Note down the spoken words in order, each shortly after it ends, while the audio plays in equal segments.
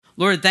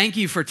Lord, thank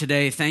you for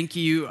today. Thank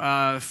you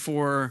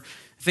for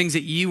things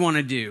that you want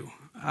to do.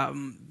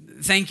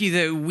 Thank you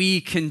that we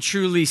can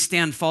truly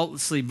stand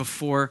faultlessly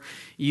before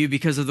you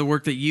because of the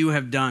work that you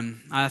have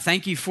done.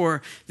 Thank you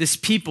for this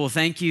people.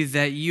 Thank you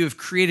that you have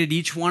created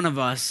each one of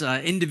us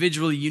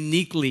individually,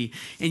 uniquely,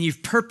 and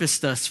you've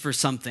purposed us for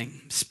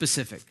something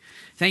specific.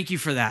 Thank you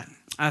for that.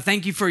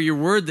 Thank you for your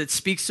word that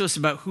speaks to us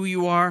about who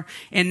you are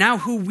and now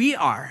who we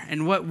are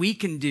and what we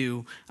can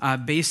do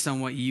based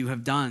on what you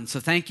have done. So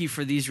thank you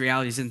for these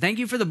realities. And thank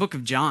you for the book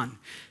of John.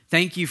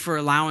 Thank you for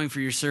allowing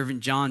for your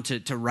servant John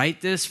to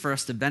write this for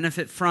us to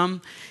benefit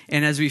from.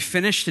 And as we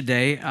finish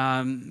today,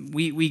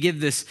 we give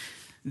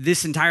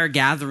this entire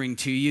gathering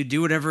to you.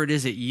 Do whatever it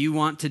is that you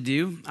want to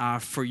do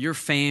for your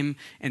fame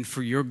and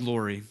for your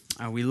glory.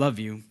 We love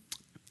you.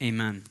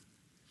 Amen.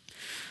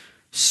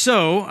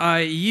 So,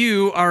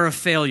 you are a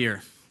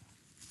failure.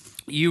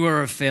 You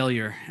are a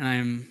failure. And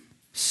I'm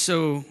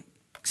so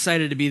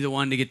excited to be the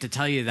one to get to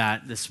tell you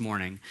that this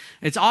morning.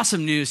 It's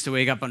awesome news to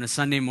wake up on a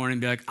Sunday morning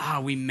and be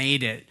like, we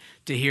made it.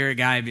 To hear a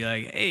guy be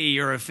like, hey,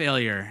 you're a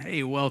failure.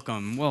 Hey,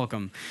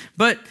 welcome.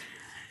 But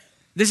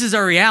this is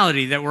our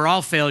reality, that we're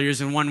all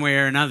failures in one way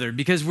or another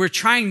because we're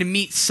trying to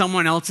meet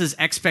someone else's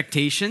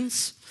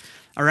expectations.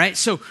 All right,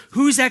 so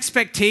whose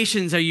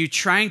expectations are you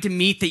trying to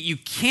meet that you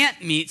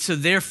can't meet, so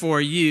therefore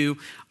you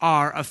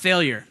are a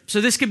failure?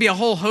 So this could be a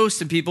whole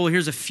host of people.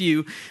 Here's a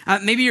few.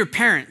 Maybe your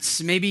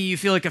parents. Maybe you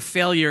feel like a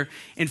failure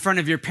in front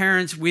of your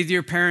parents, with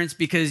your parents,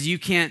 because you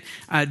can't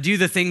do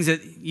the things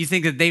that you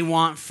think that they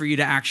want for you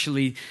to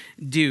actually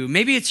do.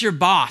 Maybe it's your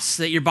boss,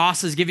 that your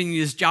boss is giving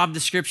you this job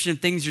description of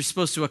things you're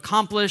supposed to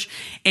accomplish,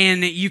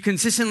 and you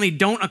consistently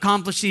don't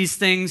accomplish these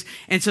things,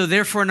 and so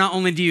therefore not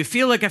only do you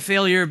feel like a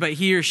failure, but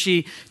he or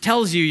she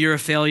tells you you're a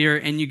failure,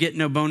 and you get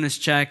no bonus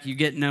check, you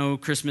get no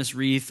Christmas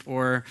wreath,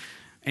 or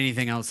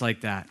anything else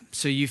like that.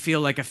 So you feel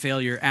like a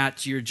failure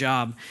at your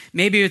job.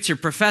 Maybe it's your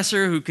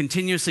professor who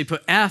continuously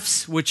put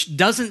Fs, which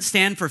doesn't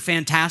stand for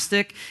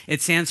fantastic.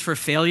 It stands for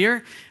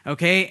failure,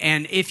 okay?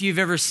 And if you've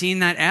ever seen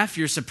that F,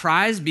 you're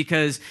surprised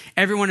because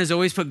everyone has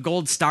always put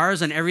gold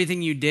stars on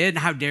everything you did.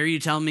 How dare you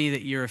tell me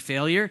that you're a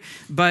failure?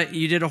 But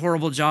you did a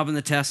horrible job on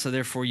the test, so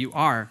therefore you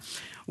are.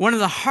 One of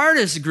the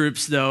hardest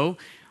groups, though,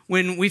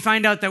 when we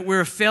find out that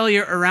we're a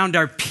failure around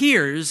our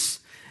peers,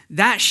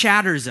 that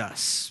shatters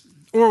us.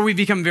 Or we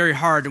become very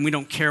hard and we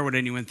don't care what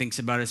anyone thinks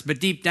about us. But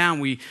deep down,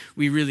 we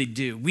really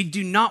do. We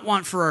do not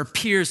want for our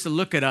peers to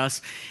look at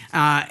us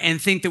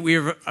and think that we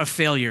are a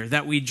failure,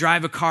 that we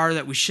drive a car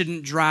that we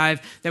shouldn't drive,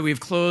 that we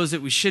have clothes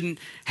that we shouldn't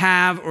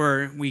have,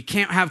 or we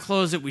can't have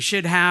clothes that we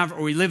should have,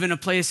 or we live in a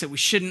place that we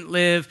shouldn't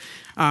live.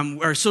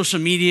 Our social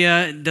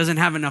media doesn't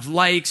have enough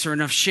likes or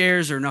enough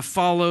shares or enough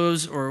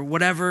follows or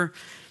whatever.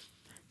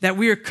 That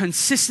we are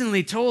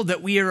consistently told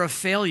that we are a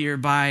failure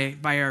by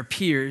our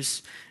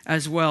peers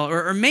as well.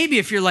 Or maybe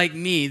if you're like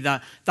me,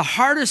 the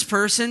hardest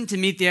person to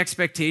meet the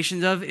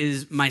expectations of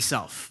is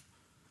myself.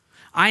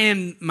 I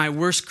am my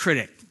worst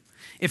critic.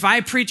 If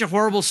I preach a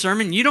horrible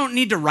sermon, you don't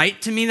need to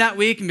write to me that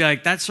week and be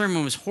like, that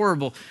sermon was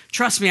horrible.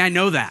 Trust me, I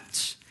know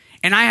that.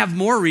 And I have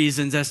more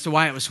reasons as to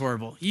why it was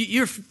horrible.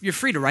 You're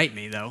free to write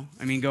me, though.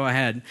 I mean, go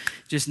ahead.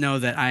 Just know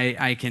that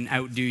I can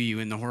outdo you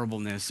in the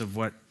horribleness of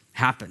what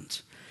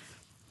happened.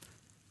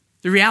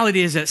 The reality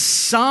is at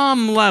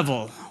some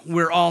level,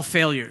 we're all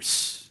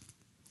failures.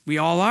 We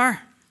all are.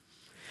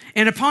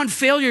 And upon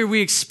failure,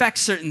 we expect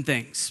certain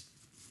things.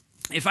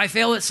 If I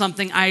fail at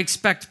something, I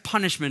expect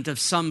punishment of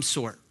some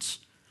sort.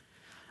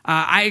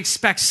 I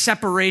expect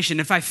separation.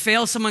 If I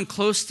fail someone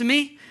close to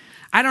me,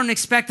 I don't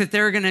expect that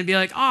they're going to be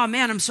like, oh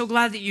man, I'm so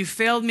glad that you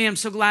failed me. I'm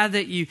so glad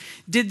that you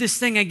did this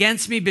thing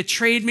against me,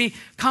 betrayed me.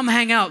 Come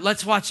hang out.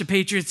 Let's watch the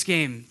Patriots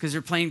game because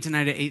they're playing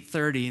tonight at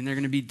 8:30 and they're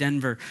going to beat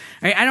Denver.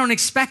 I don't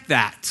expect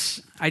that.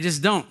 I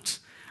just don't.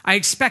 I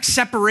expect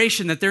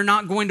separation, that they're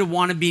not going to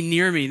want to be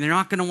near me. They're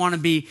not going to want to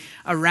be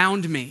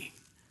around me.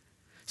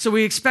 So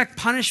we expect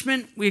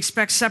punishment, we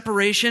expect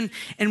separation,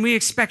 and we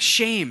expect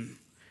shame.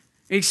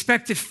 We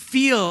expect to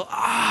feel,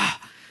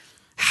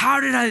 how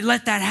did I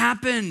let that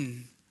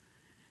happen?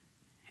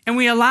 And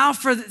we allow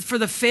for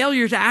the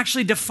failure to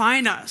actually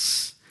define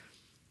us.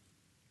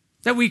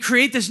 That we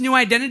create this new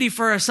identity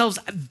for ourselves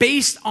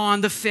based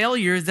on the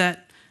failure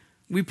that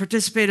we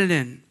participated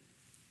in.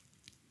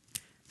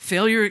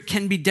 Failure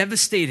can be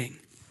devastating.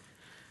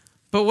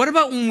 But what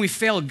about when we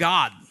fail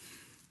God?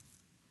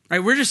 Right?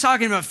 We're just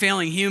talking about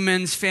failing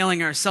humans,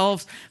 failing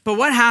ourselves. But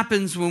what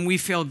happens when we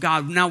fail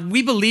God? Now,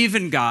 we believe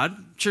in God.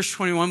 Church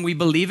 21, we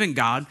believe in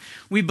God.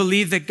 We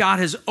believe that God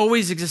has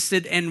always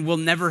existed and will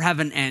never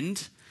have an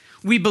end.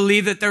 We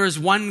believe that there is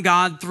one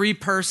God, three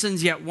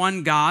persons, yet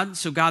one God.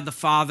 So God the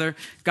Father,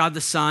 God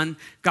the Son,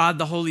 God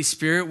the Holy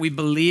Spirit. We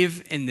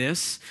believe in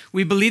this.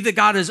 We believe that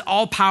God is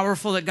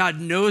all-powerful, that God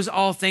knows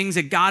all things,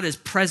 that God is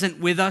present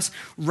with us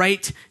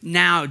right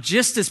now,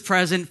 just as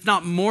present, if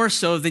not more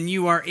so, than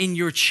you are in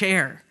your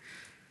chair.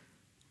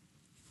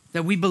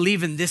 That we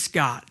believe in this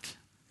God.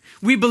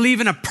 We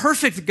believe in a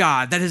perfect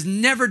God that has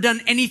never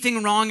done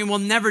anything wrong and will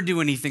never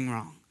do anything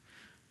wrong.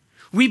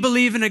 We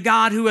believe in a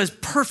God who has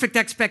perfect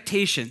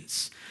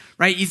expectations,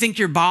 right? You think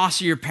your boss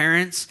or your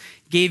parents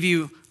gave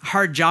you a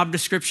hard job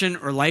description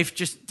or life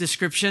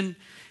description?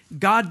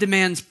 God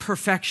demands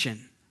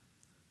perfection.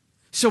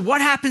 So what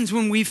happens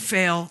when we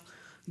fail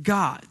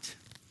God?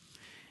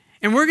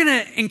 And we're going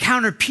to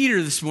encounter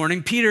Peter this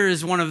morning. Peter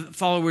is one of the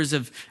followers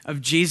of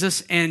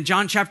Jesus, and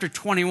John chapter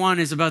 21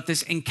 is about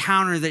this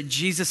encounter that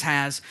Jesus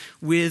has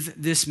with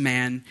this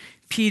man,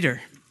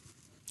 Peter.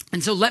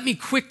 And so let me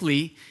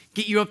quickly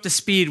get you up to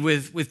speed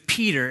with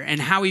Peter and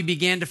how he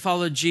began to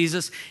follow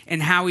Jesus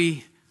and how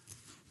he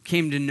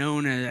came to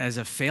known as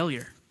a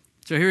failure.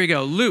 So here we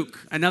go.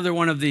 Luke, another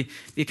one of the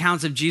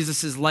accounts of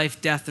Jesus'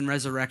 life, death, and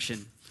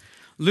resurrection.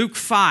 Luke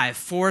 5,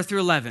 4 through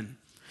 11.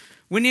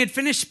 When he had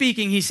finished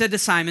speaking, he said to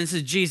Simon, this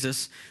is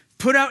Jesus,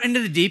 put out into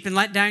the deep and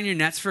let down your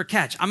nets for a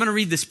catch. I'm going to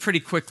read this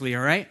pretty quickly,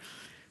 all right?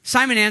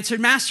 Simon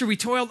answered, Master, we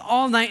toiled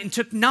all night and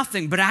took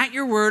nothing, but at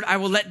your word I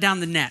will let down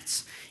the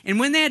nets. And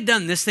when they had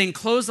done this, they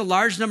enclosed a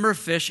large number of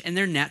fish, and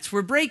their nets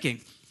were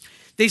breaking.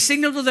 They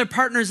signaled to their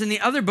partners in the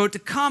other boat to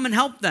come and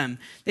help them.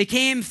 They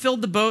came,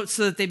 filled the boat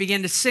so that they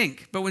began to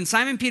sink. But when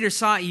Simon Peter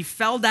saw it, he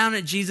fell down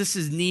at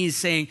Jesus' knees,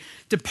 saying,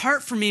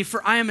 Depart from me,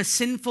 for I am a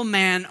sinful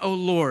man, O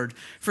Lord.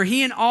 For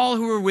he and all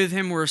who were with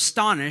him were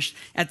astonished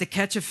at the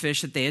catch of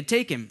fish that they had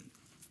taken.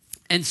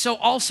 And so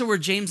also were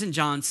James and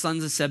John,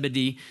 sons of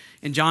Zebedee.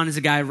 And John is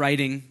a guy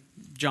writing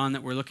John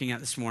that we're looking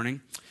at this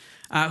morning,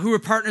 who were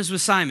partners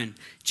with Simon.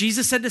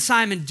 Jesus said to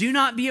Simon, Do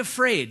not be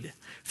afraid.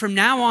 From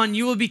now on,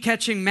 you will be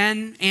catching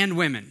men and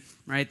women,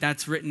 right?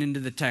 That's written into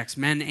the text,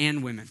 men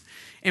and women.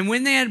 And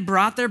when they had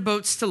brought their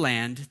boats to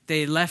land,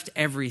 they left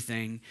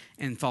everything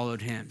and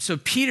followed him. So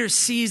Peter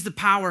sees the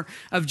power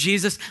of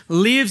Jesus,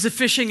 leaves the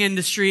fishing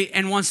industry,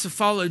 and wants to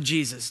follow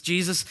Jesus.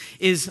 Jesus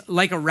is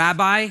like a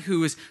rabbi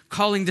who is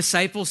calling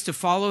disciples to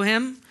follow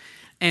him,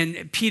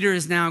 and Peter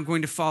is now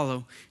going to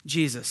follow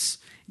Jesus.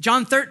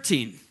 John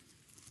 13,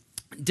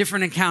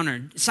 different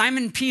encounter.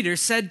 Simon Peter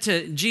said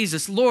to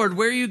Jesus, Lord,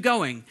 where are you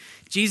going?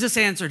 Jesus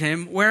answered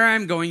him, Where I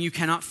am going, you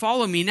cannot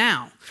follow me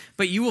now,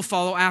 but you will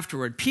follow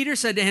afterward. Peter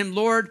said to him,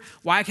 Lord,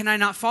 why can I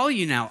not follow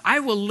you now? I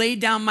will lay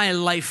down my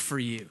life for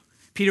you.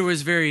 Peter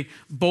was very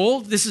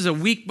bold. This is a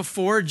week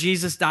before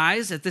Jesus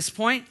dies at this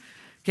point.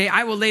 Okay,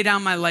 I will lay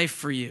down my life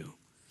for you.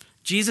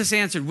 Jesus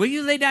answered, Will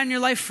you lay down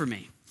your life for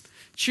me?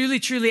 Truly,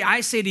 truly,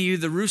 I say to you,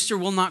 the rooster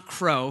will not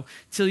crow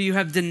till you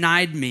have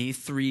denied me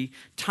 3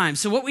 times.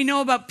 So what we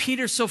know about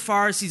Peter so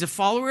far is he's a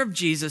follower of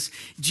Jesus.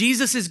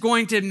 Jesus is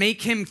going to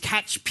make him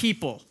catch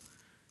people.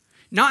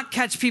 Not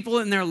catch people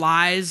in their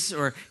lies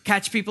or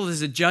catch people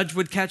as a judge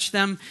would catch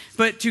them,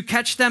 but to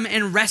catch them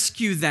and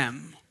rescue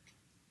them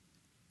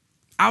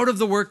out of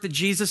the work that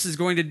Jesus is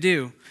going to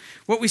do.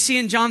 What we see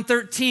in John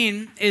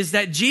 13 is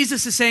that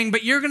Jesus is saying,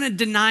 but you're going to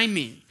deny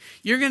me.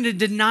 You're going to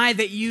deny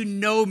that you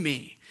know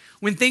me.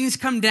 When things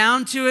come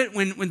down to it,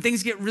 when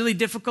things get really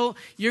difficult,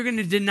 you're going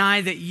to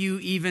deny that you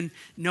even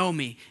know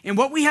me. And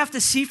what we have to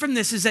see from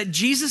this is that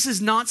Jesus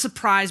is not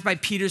surprised by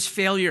Peter's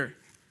failure.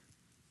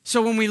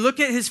 So when we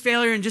look at his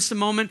failure in just a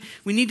moment,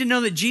 we need to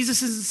know that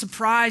Jesus isn't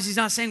surprised. He's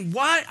not saying,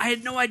 what? I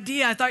had no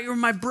idea. I thought you were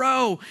my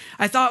bro.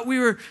 I thought we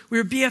were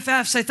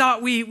BFFs. I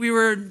thought we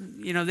were,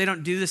 they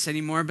don't do this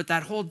anymore, but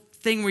that whole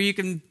thing where you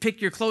can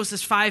pick your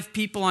closest 5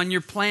 people on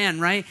your plan,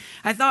 right?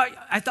 I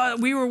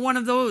thought we were one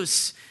of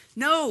those.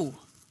 No.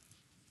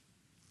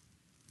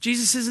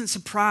 Jesus isn't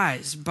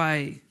surprised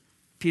by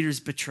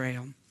Peter's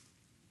betrayal.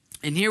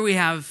 And here we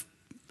have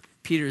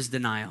Peter's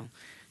denial.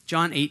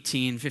 John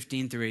 18,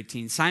 15 through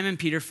 18. Simon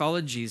Peter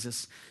followed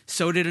Jesus.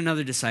 So did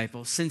another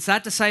disciple. Since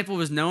that disciple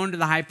was known to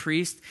the high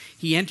priest,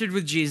 he entered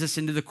with Jesus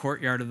into the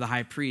courtyard of the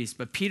high priest.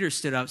 But Peter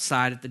stood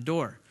outside at the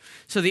door.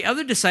 So the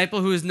other disciple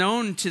who was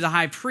known to the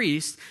high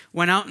priest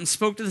went out and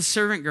spoke to the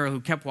servant girl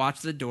who kept watch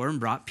at the door and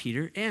brought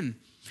Peter in.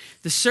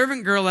 The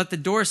servant girl at the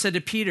door said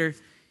to Peter,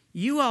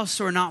 You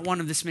also are not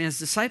one of this man's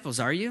disciples,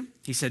 are you?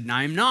 He said, No,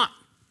 I am not.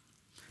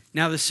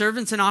 Now the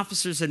servants and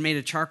officers had made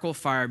a charcoal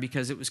fire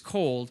because it was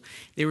cold.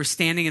 They were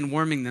standing and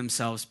warming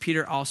themselves.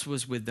 Peter also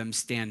was with them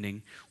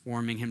standing,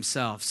 warming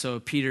himself. So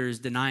Peter is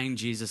denying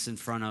Jesus in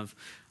front of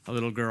a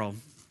little girl.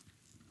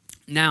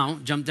 Now,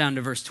 jump down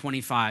to verse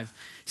 25.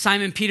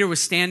 Simon Peter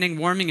was standing,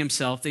 warming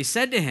himself. They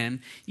said to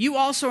him, You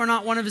also are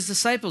not one of his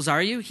disciples,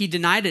 are you? He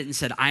denied it and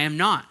said, I am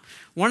not.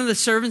 One of the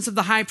servants of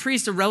the high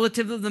priest, a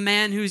relative of the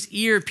man whose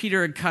ear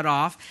Peter had cut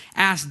off,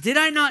 asked, Did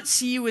I not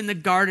see you in the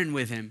garden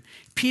with him?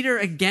 Peter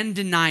again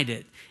denied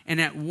it,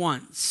 and at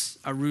once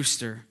a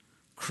rooster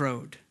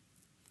crowed.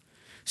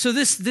 So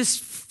this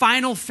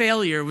final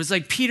failure was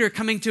like Peter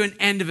coming to an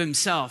end of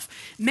himself.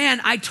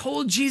 Man, I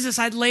told Jesus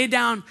I'd lay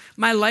down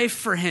my life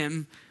for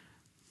him,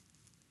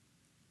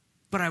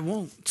 but I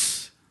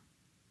won't.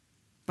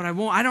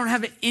 I don't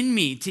have it in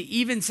me to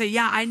even say,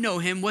 yeah, I know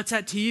him. What's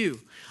that to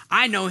you?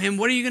 I know him.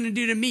 What are you going to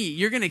do to me?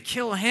 You're going to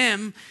kill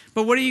him,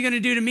 but what are you going to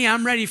do to me?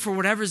 I'm ready for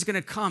whatever's going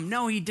to come.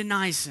 No, he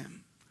denies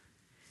him.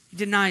 He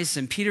denies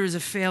him. Peter is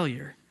a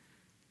failure.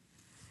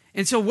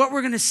 And so what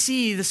we're going to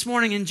see this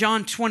morning in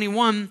John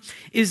 21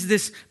 is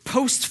this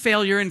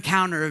post-failure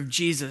encounter of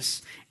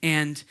Jesus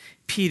and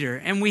Peter.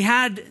 And we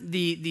had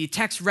the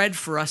text read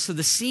for us. So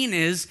the scene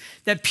is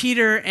that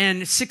Peter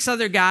and 6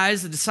 other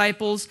guys, the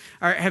disciples,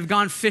 have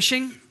gone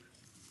fishing.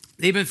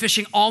 They've been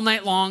fishing all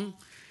night long.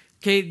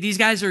 Okay, these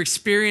guys are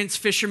experienced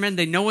fishermen.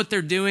 They know what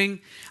they're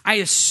doing. I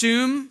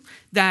assume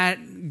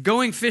that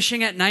going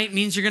fishing at night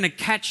means you're going to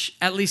catch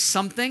at least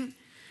something.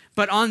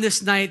 But on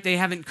this night, they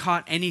haven't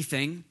caught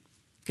anything.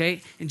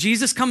 Okay, and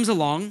Jesus comes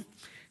along.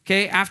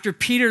 Okay, after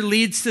Peter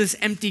leads to this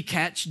empty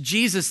catch,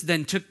 Jesus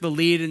then took the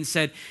lead and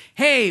said,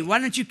 hey, why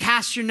don't you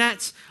cast your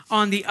nets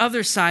on the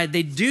other side?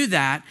 They do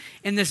that,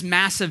 and this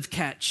massive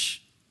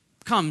catch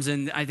comes,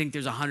 and I think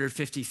there's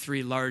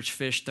 153 large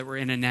fish that were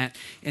in a net,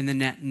 and the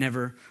net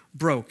never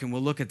broke, and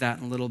we'll look at that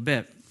in a little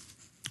bit.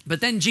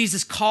 But then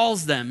Jesus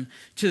calls them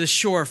to the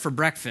shore for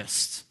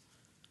breakfast,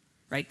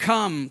 right?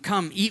 Come,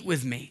 eat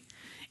with me.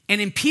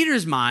 And in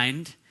Peter's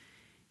mind,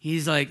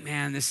 he's like,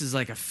 man, this is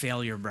like a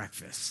failure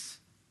breakfast.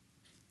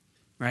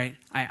 Right?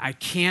 I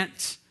can't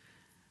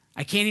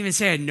even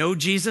say I know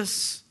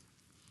Jesus.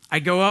 I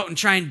go out and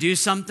try and do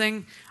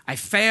something. I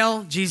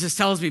fail. Jesus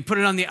tells me, put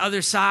it on the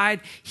other side.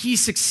 He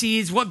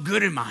succeeds. What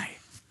good am I?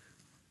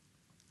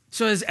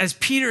 So as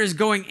Peter is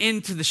going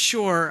into the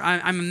shore,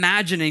 I'm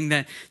imagining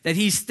that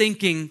he's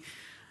thinking,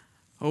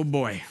 oh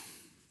boy,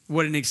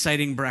 what an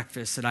exciting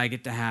breakfast that I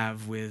get to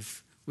have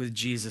with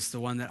Jesus, the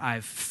one that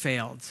I've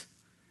failed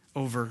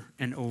over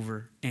and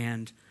over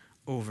and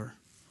over.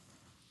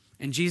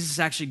 And Jesus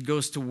actually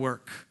goes to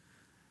work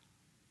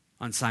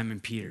on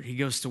Simon Peter. He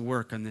goes to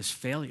work on this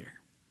failure.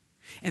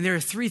 And there are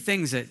 3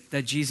 things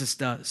that Jesus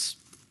does.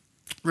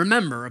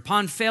 Remember,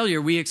 upon failure,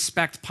 we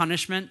expect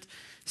punishment,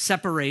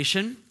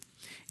 separation,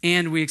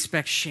 and we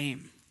expect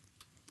shame.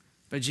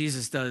 But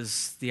Jesus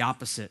does the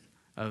opposite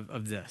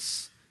of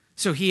this.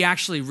 So he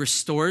actually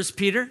restores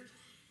Peter.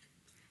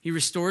 He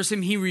restores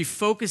him. He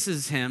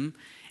refocuses him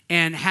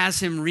and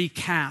has him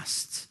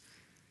recast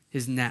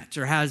his net,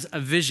 or has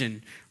a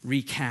vision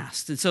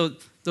recast. And so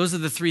those are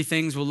the 3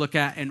 things we'll look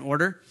at in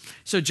order.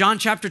 So John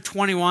chapter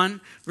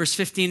 21, verse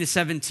 15 to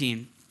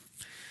 17.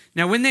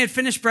 Now when they had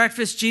finished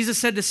breakfast, Jesus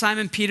said to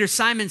Simon Peter,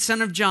 Simon,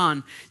 son of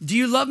John, do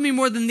you love me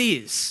more than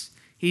these?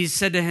 He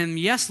said to him,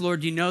 yes,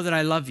 Lord, you know that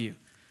I love you.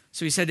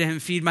 So he said to him,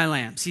 feed my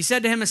lambs. He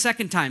said to him a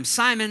second time,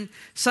 Simon,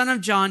 son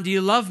of John, do you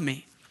love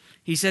me?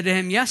 He said to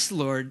him, yes,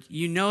 Lord,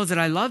 you know that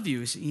I love you.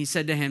 He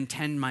said to him,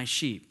 tend my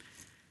sheep.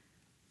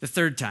 The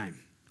third time,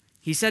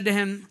 he said to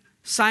him,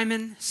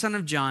 Simon, son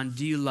of John,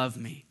 do you love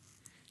me?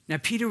 Now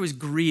Peter was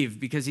grieved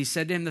because he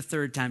said to him the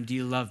third time, do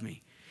you love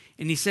me?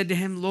 And he said to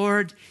him,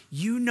 Lord,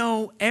 you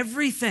know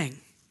everything.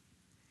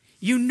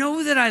 You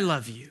know that I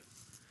love you.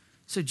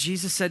 So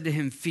Jesus said to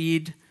him,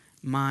 feed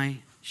my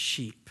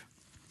sheep.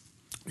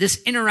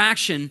 This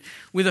interaction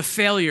with a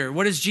failure,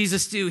 what does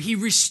Jesus do? He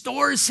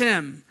restores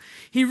him.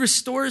 He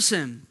restores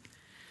him.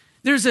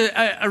 There's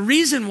a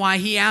reason why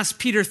he asked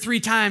Peter 3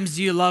 times,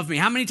 do you love me?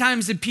 How many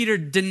times did Peter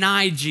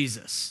deny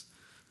Jesus?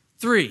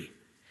 3.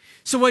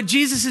 So what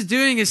Jesus is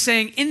doing is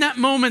saying, in that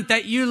moment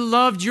that you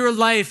loved your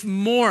life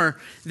more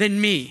than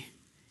me,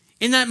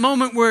 in that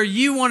moment where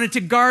you wanted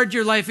to guard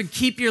your life and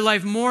keep your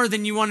life more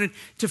than you wanted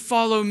to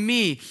follow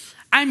me,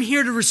 I'm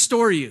here to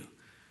restore you.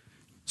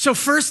 So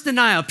first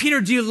denial, Peter,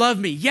 do you love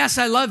me? Yes,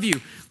 I love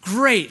you.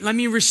 Great, let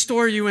me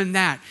restore you in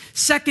that.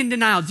 Second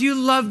denial, do you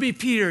love me,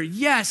 Peter?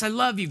 Yes, I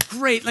love you.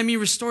 Great, let me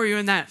restore you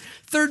in that.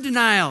 Third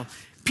denial,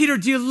 Peter,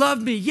 do you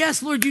love me?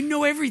 Yes, Lord, you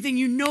know everything.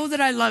 You know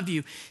that I love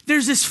you.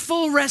 There's this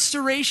full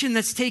restoration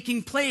that's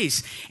taking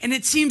place, and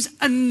it seems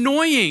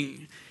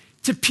annoying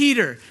to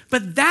Peter,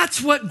 but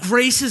that's what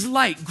grace is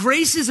like.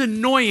 Grace is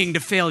annoying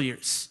to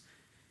failures.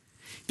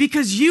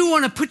 Because you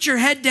want to put your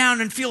head down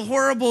and feel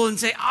horrible and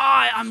say,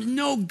 I'm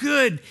no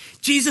good.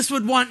 Jesus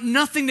would want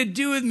nothing to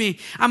do with me.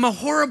 I'm a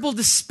horrible,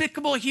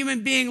 despicable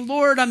human being.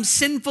 Lord, I'm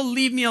sinful.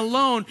 Leave me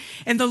alone.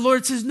 And the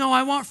Lord says, no,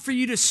 I want for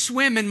you to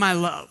swim in my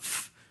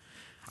love.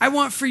 I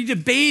want for you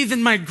to bathe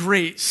in my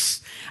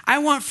grace. I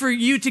want for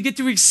you to get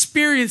to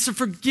experience the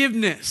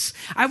forgiveness.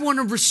 I want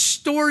to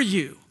restore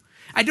you.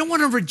 I don't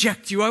want to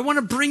reject you. I want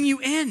to bring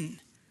you in.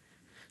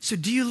 So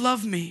do you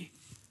love me?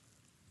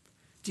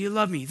 Do you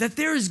love me? That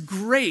there is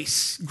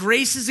grace.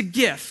 Grace is a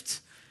gift.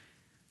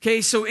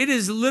 Okay, so it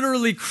is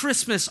literally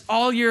Christmas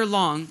all year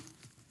long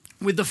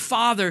with the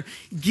Father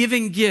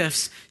giving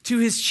gifts to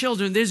his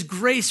children. There's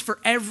grace for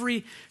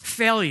every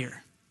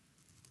failure.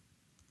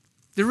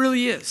 There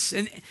really is.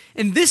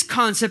 And this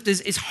concept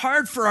is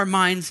hard for our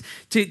minds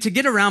to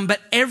get around,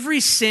 but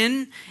every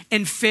sin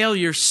and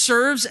failure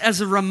serves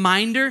as a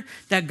reminder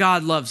that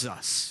God loves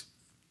us.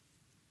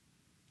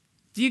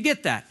 Do you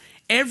get that?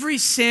 Every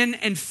sin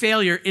and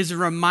failure is a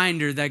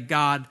reminder that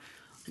God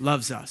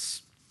loves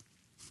us.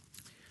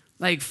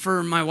 Like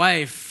for my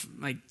wife,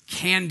 like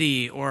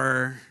candy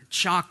or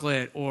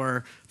chocolate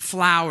or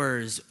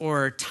flowers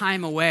or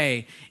time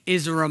away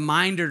is a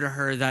reminder to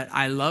her that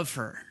I love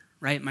her,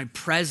 right? My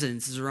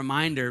presence is a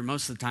reminder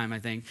most of the time, I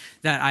think,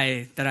 that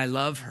I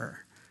love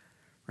her,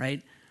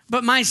 right?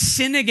 But my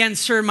sin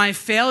against her, my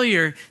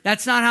failure,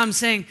 that's not how I'm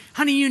saying,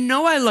 honey, you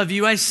know I love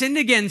you. I sinned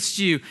against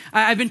you.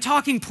 I've been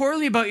talking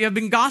poorly about you. I've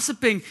been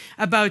gossiping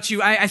about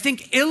you. I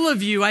think ill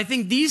of you. I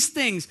think these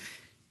things.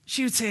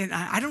 She would say,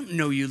 I don't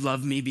know you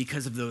love me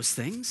because of those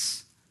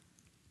things.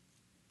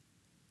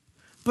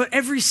 But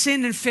every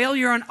sin and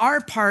failure on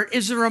our part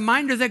is a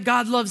reminder that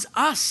God loves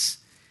us.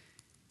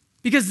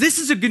 Because this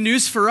is a good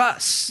news for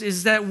us,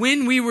 is that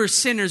when we were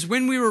sinners,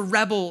 when we were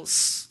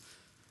rebels,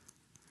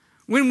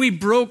 when we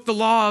broke the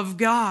law of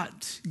God,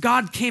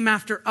 God came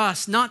after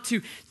us, not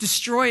to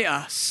destroy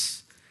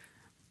us,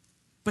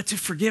 but to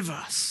forgive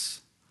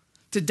us,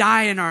 to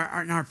die in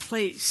our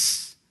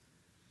place,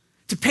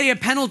 to pay a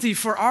penalty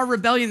for our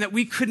rebellion that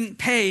we couldn't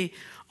pay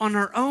on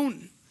our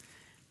own.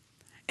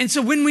 And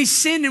so when we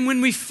sin and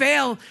when we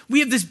fail, we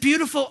have this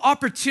beautiful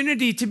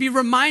opportunity to be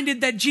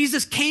reminded that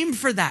Jesus came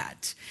for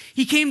that.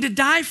 He came to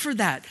die for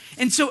that.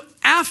 And so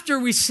after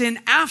we sin,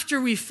 after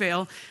we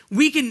fail,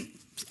 we can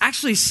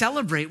actually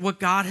celebrate what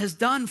God has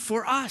done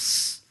for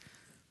us.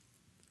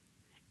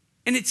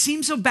 And it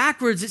seems so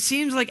backwards. It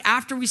seems like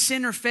after we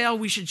sin or fail,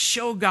 we should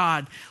show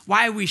God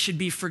why we should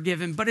be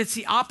forgiven. But it's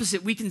the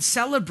opposite. We can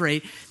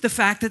celebrate the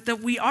fact that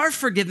we are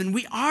forgiven.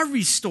 We are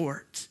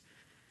restored.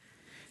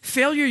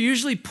 Failure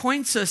usually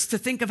points us to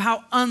think of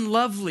how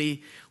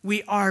unlovely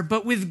we are.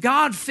 But with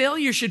God,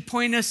 failure should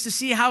point us to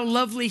see how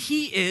lovely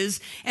He is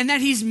and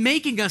that He's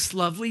making us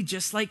lovely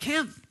just like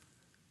Him.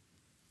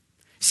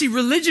 See,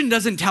 religion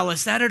doesn't tell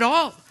us that at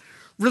all.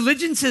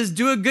 Religion says,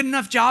 do a good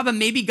enough job and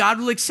maybe God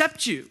will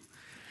accept you.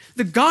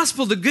 The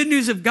gospel, the good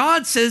news of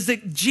God, says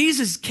that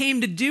Jesus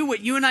came to do what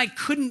you and I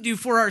couldn't do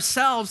for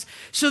ourselves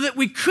so that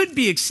we could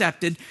be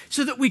accepted,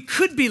 so that we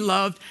could be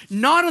loved,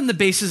 not on the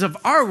basis of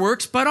our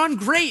works, but on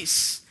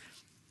grace.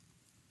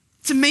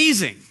 It's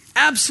amazing,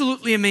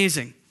 absolutely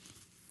amazing.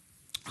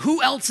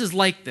 Who else is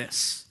like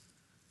this?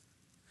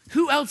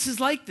 Who else is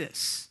like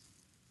this?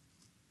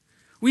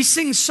 We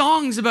sing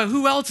songs about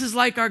who else is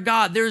like our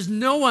God. There is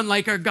no one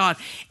like our God.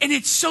 And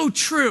it's so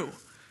true.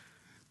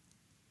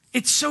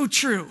 It's so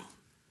true.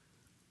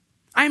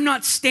 I'm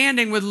not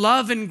standing with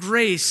love and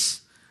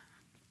grace,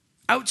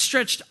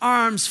 outstretched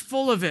arms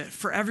full of it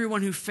for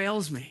everyone who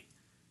fails me.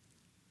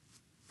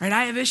 Right?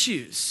 I have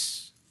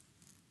issues.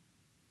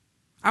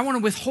 I want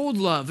to withhold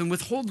love and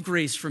withhold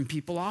grace from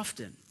people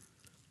often.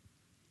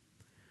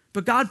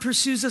 But God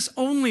pursues us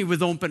only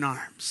with open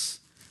arms,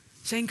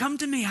 saying, come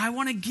to me. I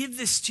want to give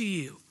this to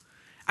you.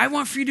 I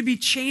want for you to be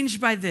changed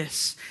by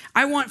this.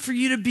 I want for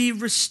you to be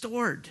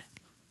restored.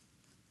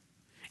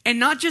 And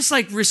not just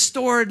like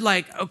restored,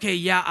 like, okay,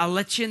 yeah, I'll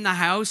let you in the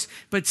house,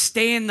 but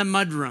stay in the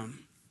mudroom,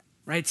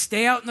 right?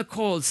 Stay out in the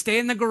cold, stay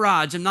in the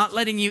garage. I'm not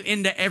letting you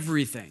into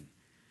everything.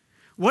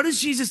 What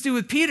does Jesus do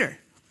with Peter?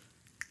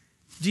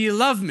 Do you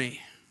love me?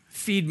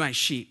 Feed my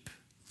sheep.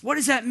 What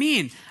does that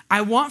mean?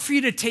 I want for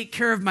you to take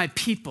care of my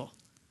people.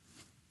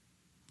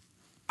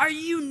 Are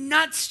you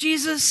nuts,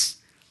 Jesus?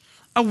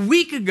 A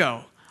week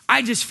ago,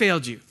 I just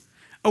failed you.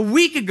 A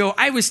week ago,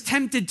 I was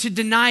tempted to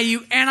deny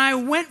you, and I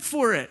went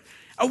for it.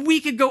 A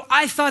week ago,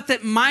 I thought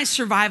that my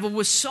survival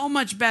was so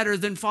much better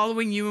than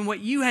following you and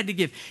what you had to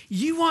give.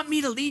 You want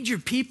me to lead your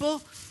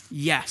people?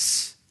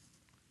 Yes.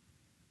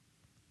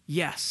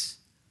 Yes.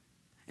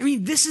 I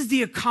mean, this is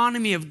the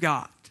economy of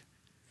God.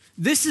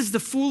 This is the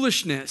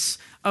foolishness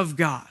of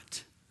God.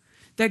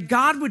 That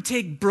God would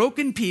take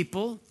broken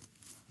people,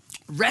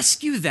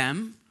 rescue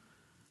them,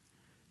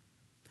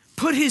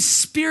 put His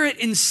Spirit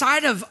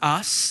inside of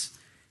us,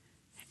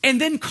 and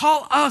then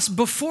call us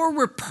before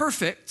we're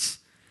perfect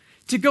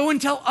to go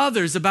and tell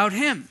others about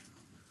Him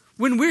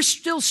when we're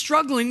still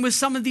struggling with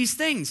some of these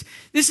things.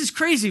 This is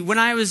crazy. When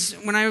I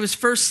was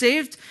first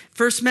saved,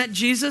 first met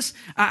Jesus,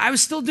 I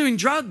was still doing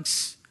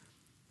drugs.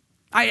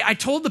 I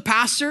told the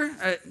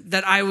pastor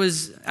that I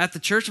was at the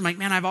church. I'm like,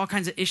 man, I have all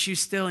kinds of issues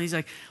still. And he's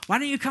like, why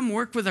don't you come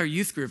work with our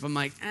youth group? I'm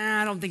like,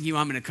 I don't think you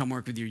want me to come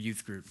work with your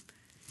youth group.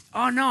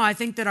 Oh, no, I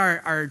think that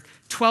our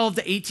 12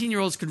 to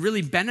 18-year-olds could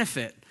really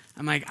benefit.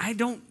 I'm like, I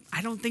don't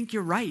think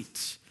you're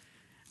right.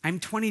 I'm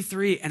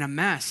 23 and a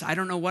mess. I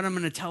don't know what I'm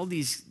going to tell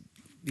these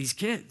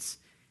kids.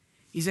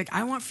 He's like,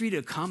 I want for you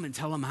to come and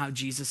tell them how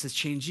Jesus has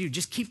changed you.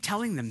 Just keep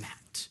telling them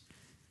that.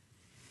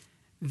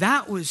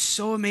 That was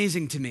so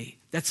amazing to me,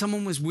 that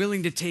someone was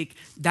willing to take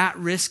that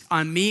risk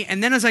on me.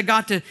 And then as I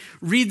got to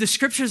read the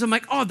scriptures, I'm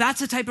like, oh, that's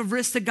the type of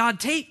risk that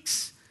God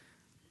takes.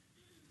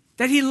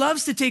 That He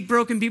loves to take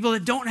broken people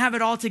that don't have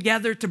it all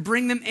together to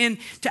bring them in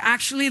to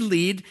actually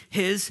lead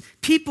His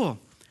people.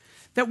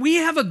 That we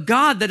have a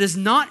God that is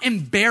not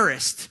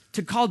embarrassed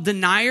to call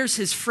deniers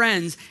His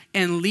friends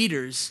and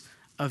leaders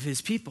of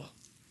His people.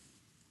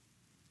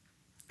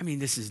 I mean,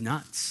 this is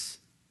nuts.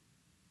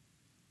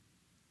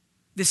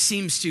 This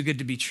seems too good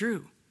to be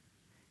true.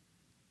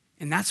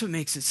 And that's what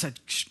makes it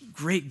such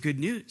great good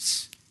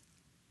news.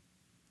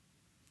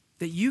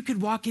 That you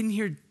could walk in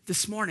here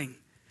this morning,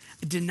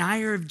 a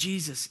denier of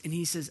Jesus, and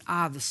He says,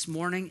 this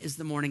morning is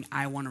the morning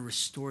I want to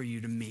restore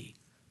you to me.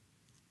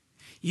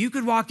 You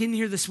could walk in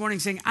here this morning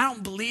saying, I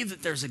don't believe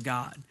that there's a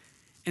God.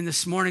 And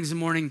this morning's the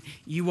morning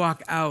you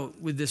walk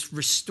out with this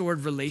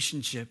restored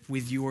relationship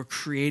with your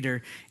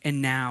Creator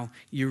and now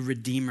your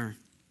Redeemer.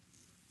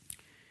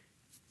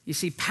 You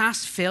see,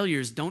 past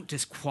failures don't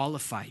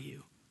disqualify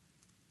you.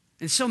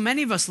 And so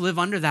many of us live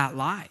under that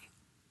lie.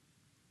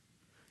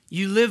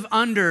 You live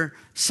under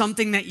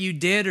something that you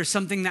did or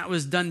something that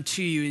was done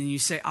to you, and you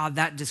say,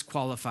 that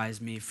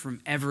disqualifies me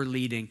from ever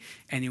leading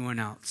anyone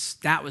else.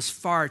 That was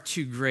far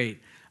too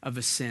great of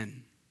a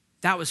sin.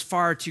 That was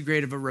far too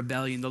great of a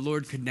rebellion. The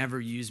Lord could never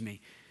use me.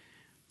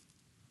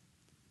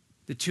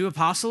 The two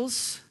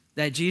apostles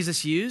that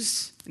Jesus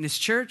used in his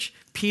church,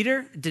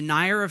 Peter,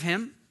 denier of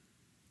him,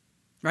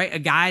 right? A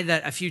guy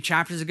that a few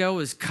chapters ago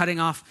was cutting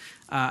off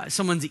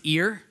someone's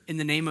ear in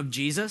the name of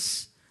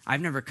Jesus. I've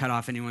never cut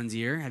off anyone's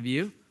ear. Have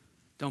you?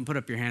 Don't put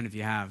up your hand if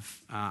you have.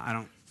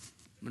 I'm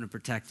going to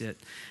protect it.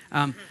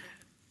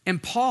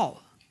 And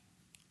Paul,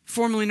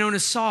 formerly known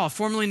as Saul,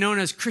 formerly known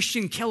as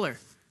Christian killer.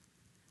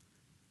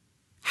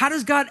 How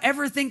does God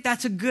ever think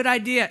that's a good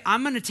idea?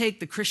 I'm going to take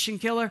the Christian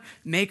killer,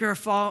 make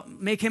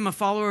him a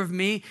follower of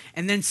me,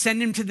 and then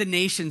send him to the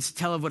nations to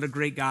tell him what a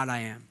great God I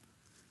am.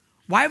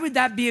 Why would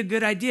that be a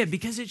good idea?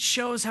 Because it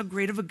shows how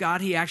great of a God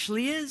he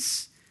actually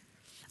is.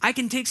 I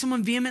can take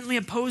someone vehemently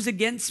opposed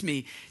against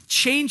me,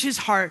 change his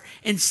heart,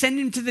 and send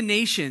him to the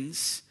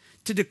nations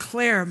to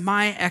declare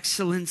my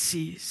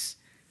excellencies.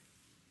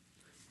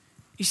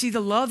 You see, the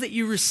love that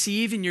you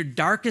receive in your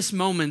darkest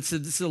moments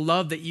is the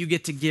love that you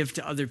get to give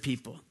to other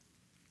people.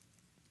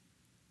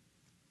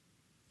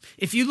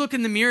 If you look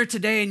in the mirror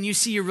today and you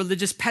see your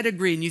religious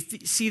pedigree and you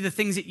see the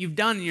things that you've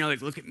done, and you're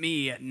like, look at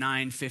me at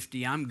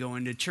 9:50, I'm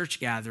going to church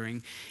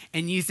gathering.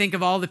 And you think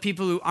of all the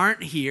people who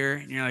aren't here,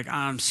 and you're like,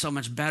 I'm so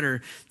much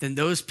better than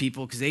those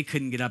people because they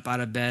couldn't get up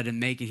out of bed and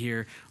make it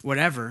here,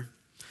 whatever.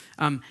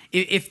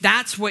 If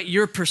that's what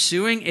you're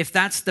pursuing, if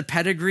that's the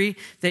pedigree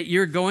that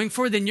you're going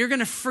for, then you're going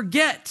to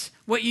forget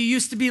what you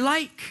used to be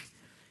like.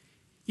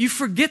 You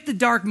forget the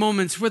dark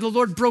moments where the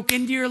Lord broke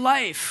into your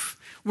life,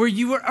 where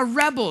you were a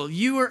rebel,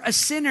 you were a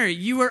sinner,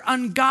 you were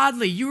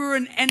ungodly, you were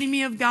an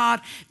enemy of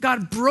God.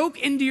 God broke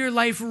into your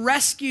life,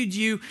 rescued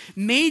you,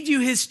 made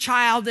you his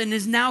child, and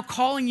is now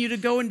calling you to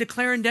go and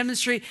declare and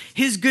demonstrate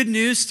his good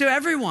news to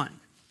everyone.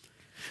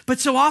 But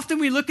so often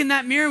we look in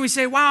that mirror and we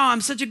say, wow,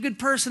 I'm such a good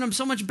person. I'm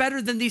so much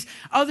better than these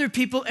other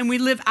people. And we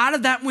live out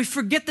of that and we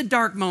forget the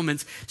dark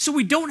moments. So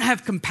we don't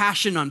have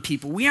compassion on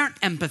people. We aren't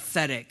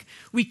empathetic.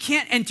 We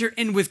can't enter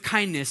in with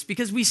kindness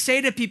because we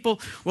say to people,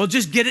 well,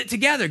 just get it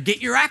together.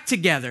 Get your act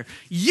together.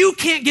 You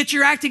can't get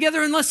your act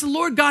together unless the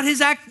Lord got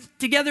his act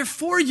together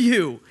for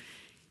you.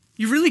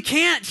 You really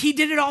can't. He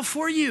did it all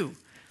for you.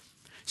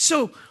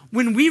 So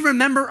when we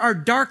remember our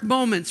dark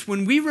moments,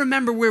 when we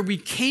remember where we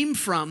came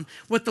from,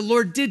 what the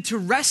Lord did to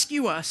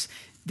rescue us,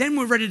 then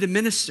we're ready to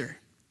minister.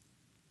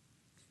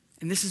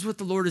 And this is what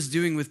the Lord is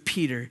doing with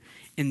Peter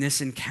in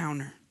this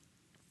encounter.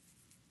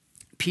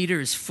 Peter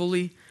is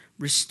fully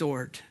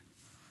restored.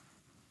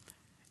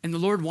 And the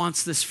Lord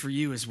wants this for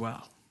you as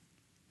well.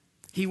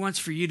 He wants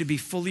for you to be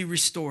fully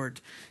restored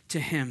to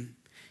him.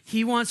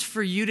 He wants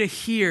for you to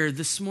hear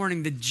this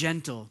morning the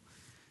gentle,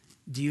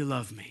 do you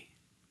love me?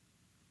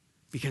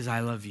 Because I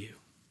love you.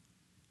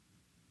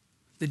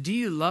 The do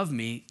you love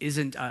me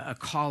isn't a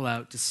call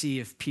out to see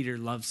if Peter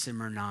loves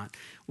him or not.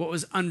 What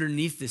was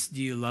underneath this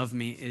do you love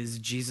me is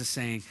Jesus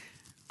saying,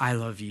 I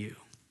love you.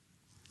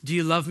 Do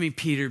you love me,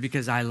 Peter,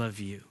 because I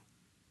love you?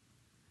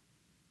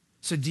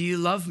 So do you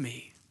love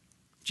me?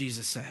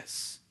 Jesus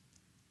says,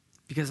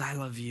 because I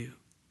love you.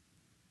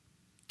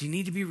 Do you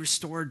need to be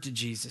restored to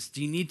Jesus? Do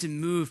you need to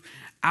move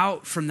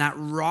out from that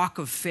rock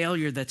of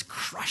failure that's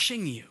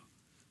crushing you?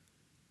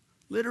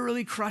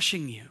 Literally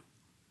crushing you,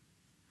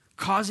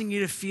 causing you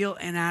to feel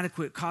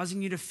inadequate,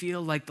 causing you to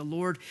feel like the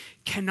Lord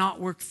cannot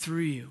work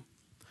through you.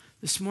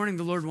 This morning,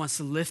 the Lord wants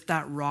to lift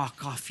that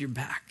rock off your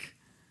back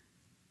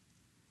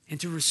and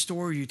to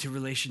restore you to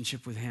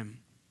relationship with him.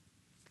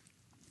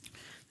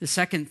 The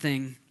second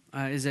thing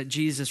is that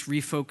Jesus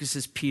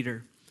refocuses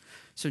Peter.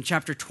 So in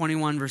chapter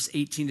 21, verse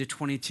 18 to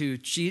 22,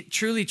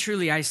 truly,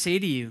 truly, I say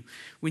to you,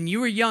 when you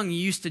were young, you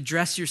used to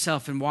dress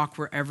yourself and walk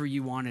wherever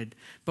you wanted.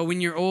 But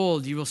when you're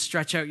old, you will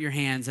stretch out your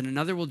hands, and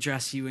another will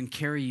dress you and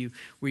carry you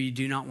where you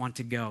do not want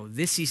to go.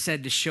 This he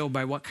said to show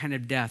by what kind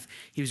of death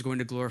he was going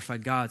to glorify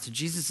God. So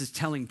Jesus is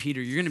telling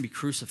Peter, you're going to be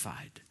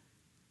crucified.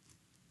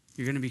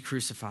 You're going to be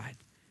crucified.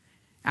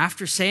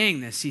 After saying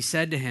this, he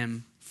said to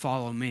him,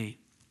 follow me.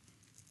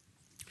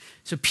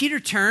 So Peter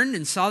turned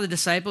and saw the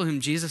disciple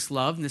whom Jesus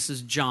loved, and this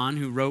is John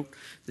who wrote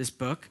this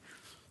book,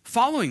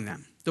 following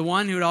them, the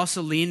one who had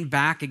also leaned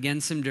back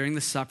against him during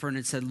the supper and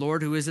had said,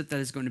 Lord, who is it that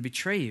is going to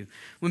betray you?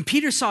 When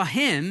Peter saw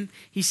him,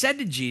 he said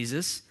to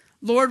Jesus,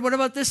 Lord, what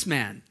about this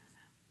man?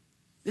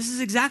 This is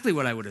exactly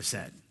what I would have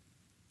said.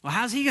 Well,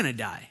 how's he going to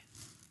die?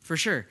 For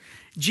sure.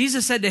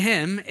 Jesus said to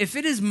him, if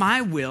it is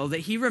my will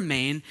that he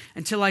remain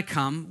until I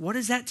come, what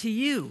is that to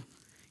you?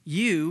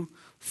 You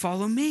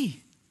follow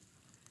me.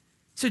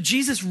 So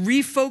Jesus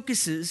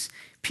refocuses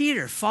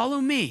Peter,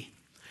 follow me.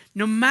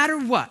 No matter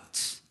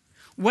what,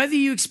 whether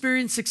you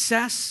experience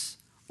success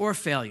or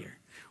failure,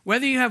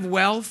 whether you have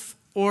wealth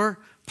or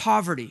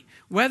poverty,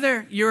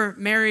 whether you're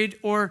married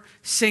or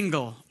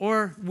single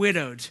or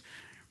widowed,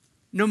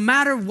 no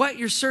matter what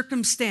your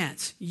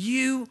circumstance,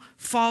 you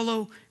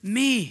follow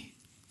me.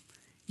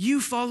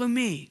 You follow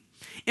me.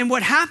 And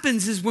what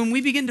happens is when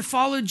we begin to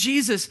follow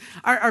Jesus,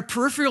 our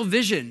peripheral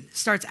vision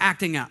starts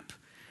acting up,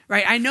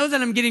 right? I know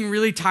that I'm getting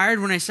really tired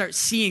when I start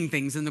seeing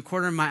things in the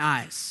corner of my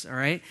eyes, all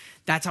right?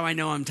 That's how I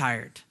know I'm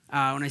tired.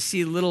 When I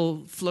see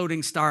little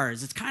floating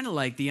stars, it's kind of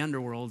like the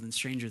underworld and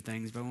Stranger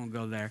Things, but I won't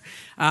go there.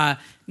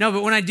 No,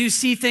 but when I do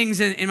see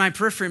things in my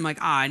periphery, I'm like,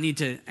 I need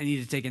to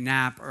take a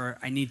nap, or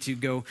I need to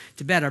go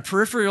to bed. Our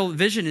peripheral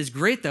vision is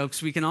great, though,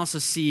 because we can also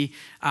see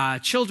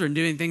children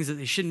doing things that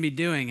they shouldn't be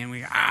doing, and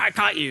we go, I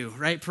caught you,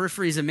 right?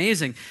 Periphery is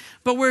amazing.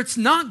 But where it's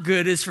not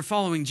good is for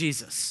following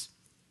Jesus.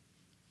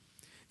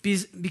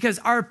 Because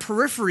our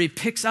periphery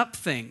picks up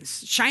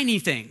things, shiny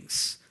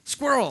things,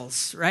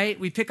 squirrels, right?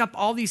 We pick up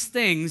all these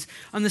things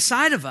on the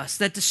side of us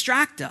that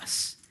distract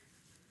us.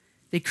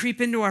 They creep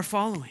into our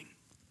following.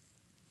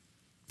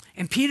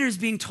 And Peter is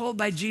being told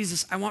by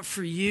Jesus, I want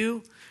for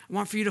you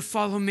to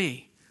follow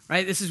me,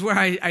 right? This is where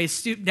I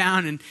stoop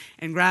down and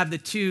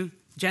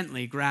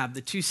gently grab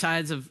the two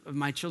sides of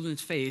my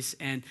children's face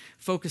and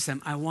focus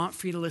them. I want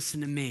for you to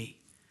listen to me,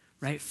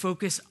 right?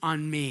 Focus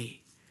on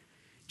me.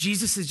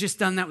 Jesus has just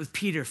done that with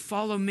Peter.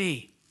 Follow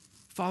me.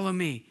 Follow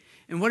me.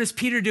 And what does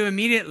Peter do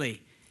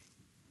immediately?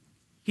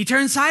 He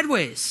turns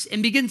sideways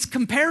and begins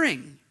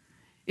comparing.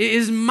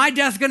 Is my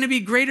death going to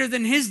be greater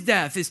than his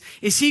death?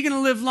 Is he going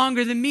to live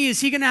longer than me? Is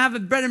he going to have a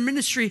better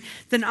ministry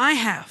than I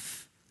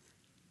have?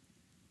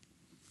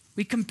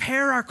 We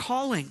compare our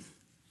calling.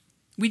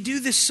 We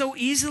do this so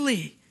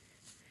easily.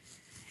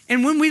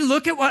 And when we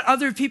look at what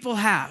other people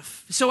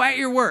have, so at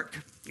your work,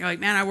 you're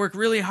like, man, I work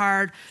really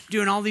hard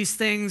doing all these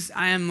things.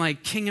 I am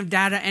like king of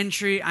data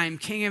entry. I am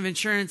king of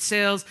insurance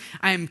sales.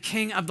 I am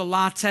king of the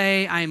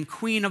latte. I am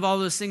queen of all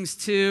those things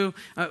too.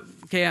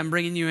 Okay, I'm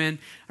bringing you in,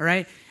 all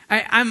right?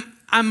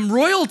 I'm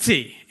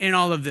royalty in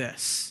all of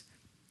this.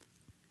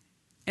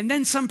 And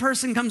then some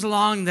person comes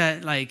along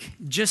that like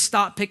just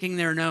stopped picking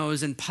their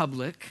nose in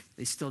public.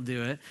 They still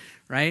do it,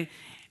 right?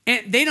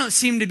 And they don't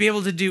seem to be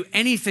able to do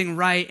anything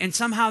right, and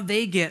somehow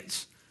they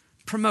get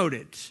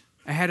promoted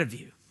ahead of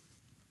you.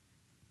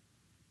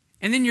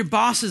 And then your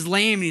boss is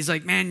lame, and he's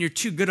like, man, you're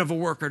too good of a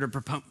worker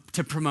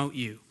to promote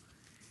you.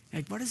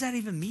 Like, what does that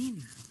even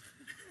mean?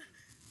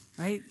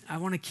 Right? I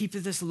want to keep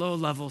at this low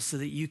level so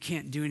that you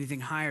can't do anything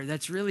higher.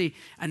 That's really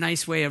a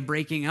nice way of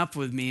breaking up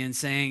with me and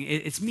saying,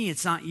 it's me,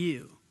 it's not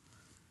you.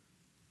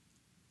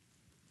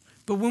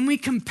 But when we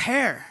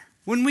compare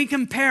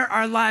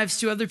our lives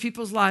to other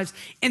people's lives,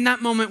 in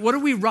that moment, what are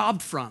we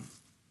robbed from?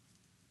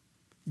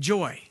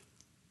 Joy.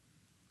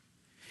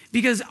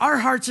 Because our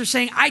hearts are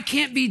saying, I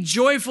can't be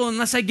joyful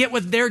unless I get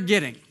what they're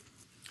getting.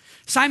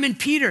 Simon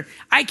Peter,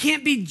 I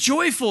can't be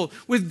joyful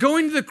with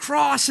going to the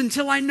cross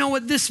until I know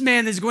what this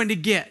man is going to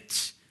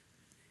get.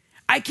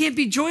 I can't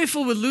be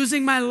joyful with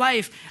losing my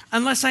life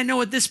unless I know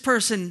what this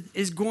person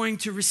is going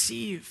to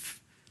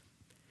receive.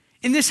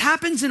 And this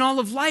happens in all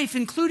of life,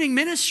 including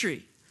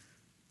ministry.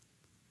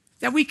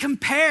 That we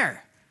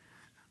compare.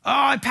 Oh,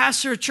 I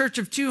pastor a church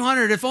of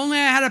 200. If only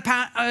I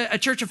had a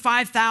church of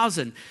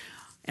 5,000.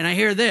 And I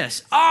hear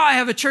this. Oh, I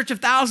have a church of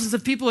thousands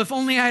of people. If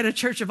only I had a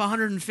church of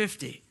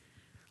 150.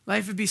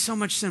 Life would be so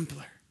much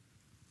simpler.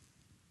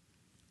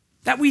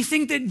 That we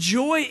think that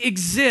joy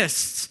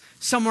exists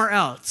somewhere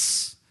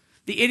else.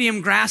 The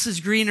idiom, grass is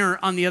greener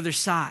on the other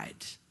side.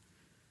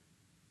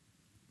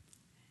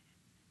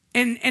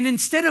 And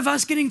instead of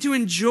us getting to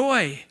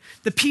enjoy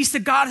the peace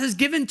that God has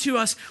given to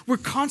us, we're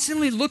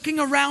constantly looking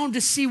around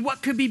to see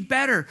what could be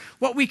better,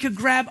 what we could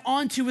grab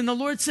onto. And the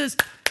Lord says,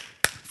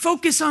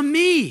 focus on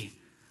me.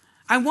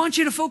 I want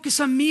you to focus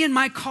on me and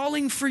my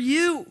calling for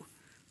you.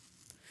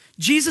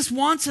 Jesus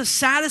wants us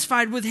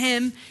satisfied with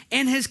him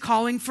and his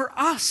calling for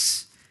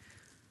us.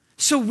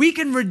 So we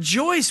can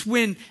rejoice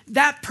when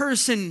that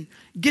person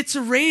gets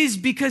a raise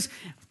because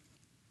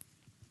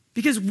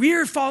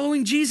we're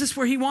following Jesus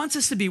where he wants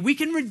us to be. We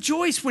can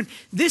rejoice when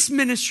this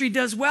ministry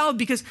does well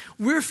because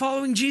we're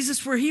following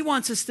Jesus where he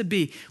wants us to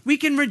be. We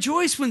can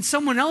rejoice when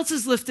someone else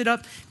is lifted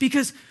up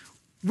because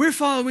we're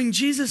following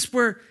Jesus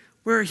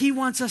where he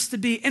wants us to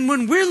be. And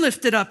when we're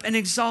lifted up and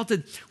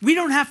exalted, we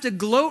don't have to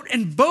gloat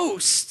and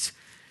boast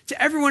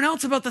to everyone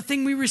else about the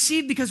thing we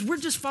received because we're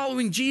just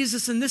following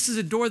Jesus, and this is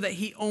a door that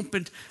he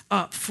opened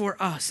up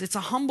for us. It's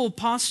a humble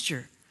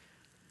posture.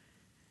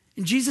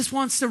 And Jesus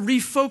wants to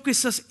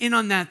refocus us in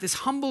on that, this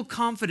humble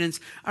confidence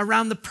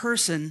around the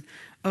person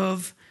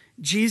of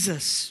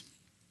Jesus.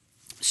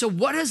 So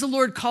what has the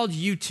Lord called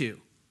you to?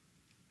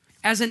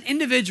 As an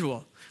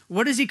individual,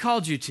 what has he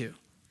called you to?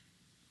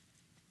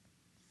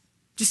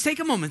 Just take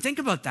a moment, think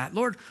about that.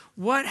 Lord,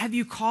 what have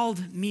you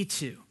called me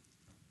to?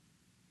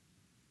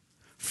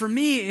 For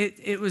me,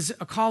 it was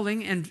a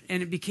calling, and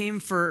it became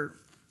for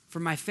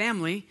my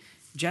family,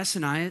 Jess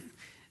and I,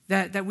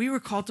 that we were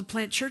called to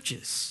plant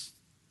churches.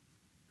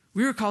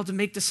 We were called to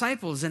make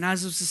disciples, and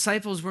as those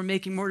disciples were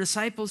making more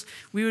disciples,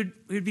 we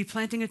would be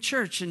planting a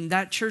church, and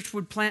that church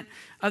would plant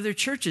other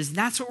churches. And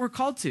that's what we're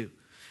called to.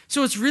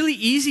 So it's really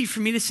easy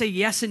for me to say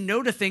yes and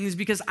no to things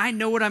because I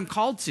know what I'm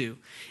called to.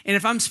 And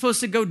if I'm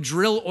supposed to go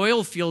drill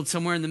oil field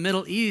somewhere in the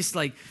Middle East,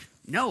 like,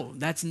 no,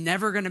 that's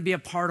never going to be a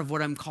part of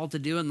what I'm called to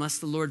do unless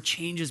the Lord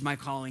changes my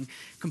calling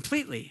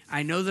completely.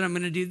 I know that I'm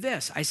going to do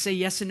this. I say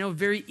yes and no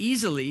very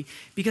easily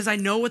because I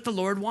know what the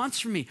Lord wants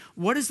from me.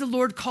 What has the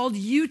Lord called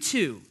you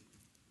to?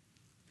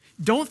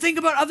 Don't think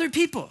about other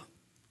people.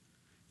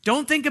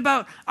 Don't think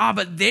about,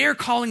 but their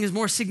calling is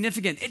more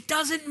significant. It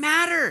doesn't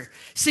matter.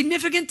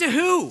 Significant to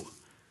who?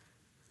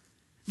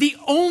 The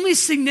only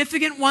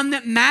significant one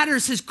that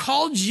matters has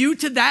called you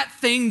to that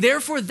thing.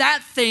 Therefore,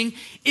 that thing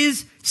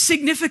is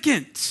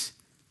significant.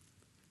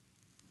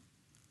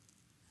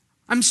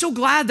 I'm so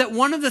glad that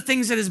one of the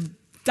things that is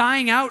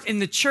dying out in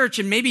the church,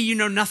 and maybe you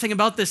know nothing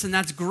about this and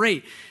that's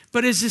great,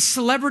 but is this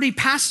celebrity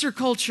pastor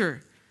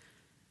culture.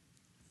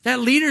 That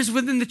leaders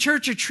within the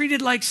church are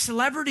treated like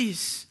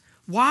celebrities.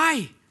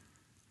 Why?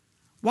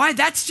 Why?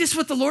 That's just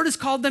what the Lord has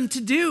called them to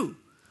do.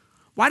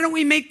 Why don't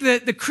we make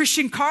the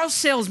Christian car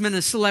salesman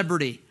a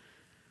celebrity?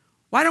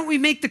 Why don't we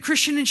make the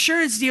Christian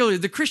insurance dealer,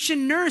 the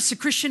Christian nurse, the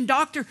Christian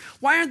doctor?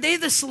 Why aren't they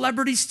the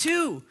celebrities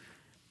too?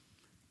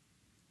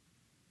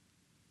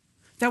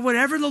 That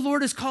whatever the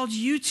Lord has called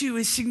you to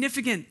is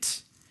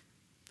significant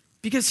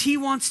because he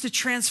wants to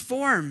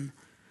transform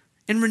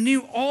and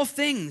renew all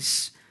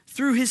things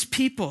through his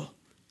people.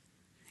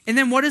 And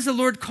then what has the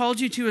Lord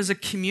called you to as a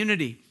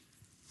community?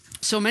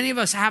 So many of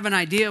us have an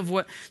idea of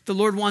what the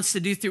Lord wants to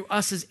do through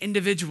us as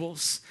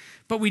individuals,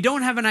 but we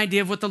don't have an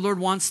idea of what the Lord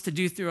wants to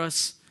do through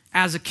us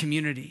as a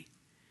community.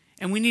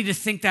 And we need to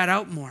think that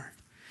out more.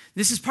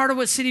 This is part of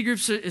what City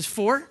Groups is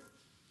for.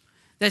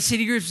 That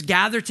City Groups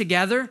gather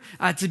together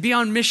to be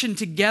on mission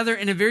together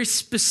in a very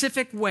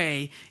specific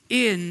way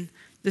in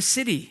the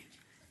city.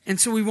 And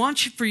so we want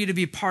for you to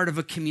be part of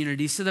a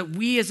community so that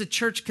we as a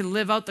church can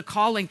live out the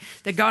calling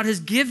that God has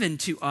given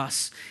to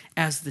us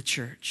as the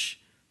church.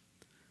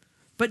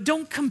 But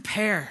don't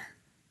compare.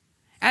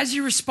 As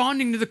you're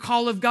responding to the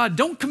call of God,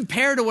 don't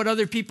compare to what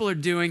other people are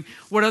doing,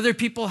 what other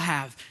people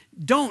have.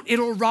 Don't.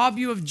 It'll rob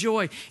you of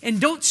joy. And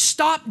don't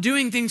stop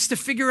doing things to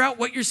figure out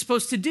what you're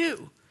supposed to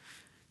do.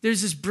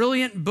 There's this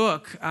brilliant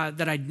book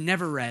that I'd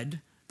never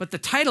read, but the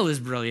title is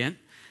brilliant.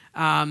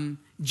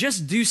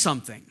 Just Do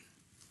Something.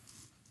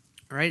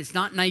 All right? It's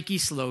not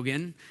Nike's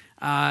slogan.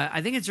 I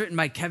think it's written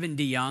by Kevin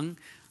DeYoung.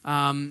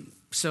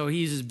 So he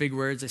uses big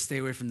words. I stay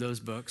away from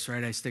those books,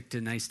 right? I stick to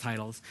nice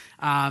titles.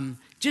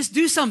 Just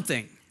do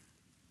something.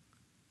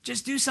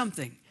 Just do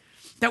something.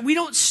 That we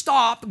don't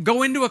stop,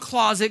 go into a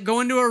closet,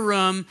 go into a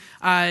room,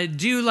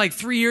 do like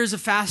 3 years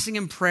of fasting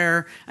and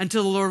prayer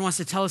until the Lord wants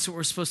to tell us what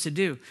we're supposed to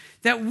do.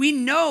 That we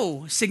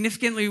know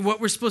significantly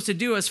what we're supposed to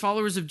do as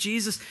followers of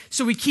Jesus,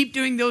 so we keep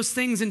doing those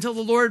things until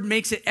the Lord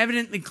makes it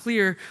evidently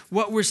clear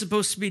what we're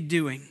supposed to be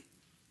doing.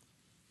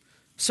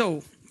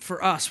 So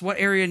for us, what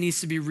area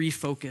needs to be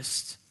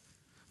refocused?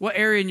 What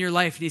area in your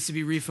life needs to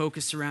be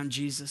refocused around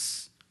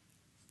Jesus?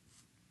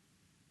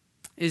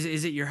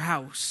 Is it your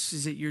house?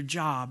 Is it your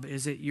job?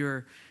 Is it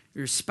your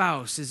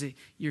spouse? Is it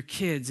your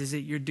kids? Is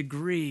it your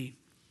degree?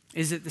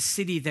 Is it the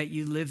city that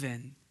you live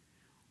in?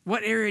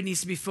 What area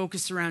needs to be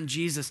focused around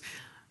Jesus?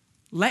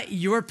 Let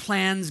your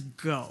plans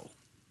go.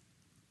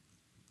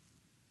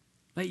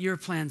 Let your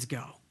plans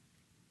go.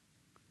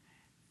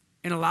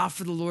 And allow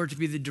for the Lord to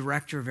be the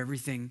director of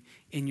everything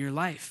in your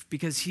life,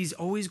 because he's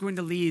always going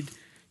to lead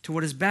to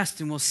what is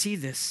best, and we'll see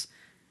this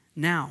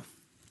now.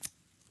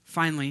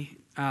 Finally,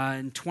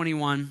 in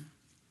 21,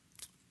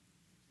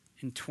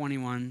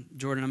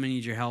 Jordan, I'm going to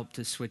need your help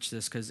to switch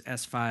this because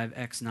S5,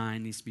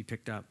 X9 needs to be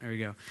picked up. There we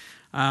go.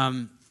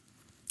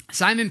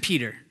 Simon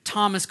Peter,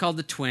 Thomas called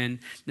the twin,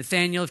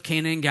 Nathanael of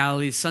Cana in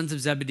Galilee, sons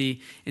of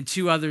Zebedee, and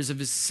 2 others of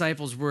his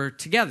disciples were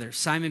together.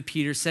 Simon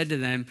Peter said to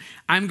them,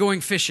 "I'm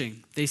going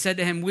fishing." They said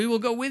to him, "We will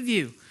go with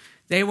you."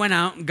 They went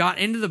out and got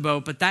into the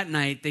boat, but that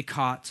night they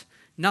caught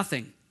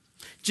nothing.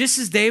 Just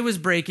as day was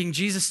breaking,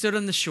 Jesus stood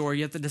on the shore,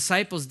 yet the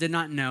disciples did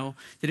not know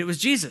that it was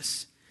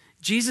Jesus.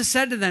 Jesus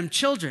said to them,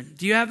 "Children,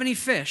 do you have any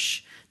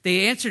fish?"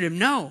 They answered him,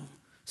 "No."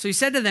 So he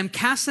said to them,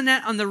 "Cast the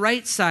net on the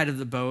right side of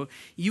the boat.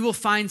 You will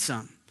find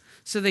some."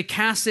 So they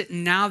cast it,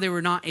 and now they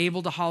were not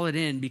able to haul it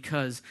in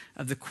because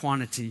of the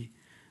quantity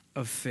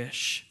of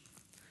fish.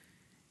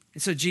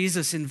 And so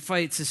Jesus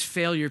invites his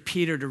failure,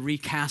 Peter, to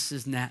recast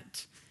his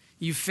net.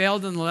 You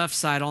failed on the left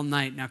side all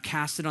night. Now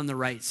cast it on the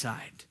right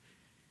side.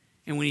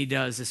 And when he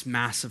does, this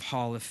massive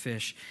haul of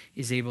fish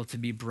is able to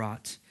be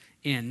brought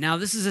in. Now,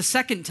 this is the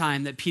second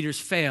time that Peter's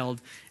failed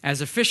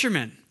as a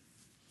fisherman,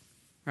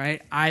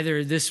 right?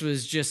 Either this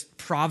was just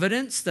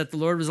providence that the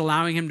Lord was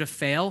allowing him to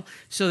fail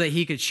so that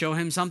he could show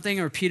him something,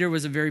 or Peter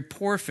was a very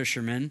poor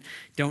fisherman.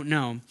 Don't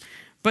know.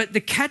 But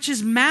the catch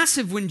is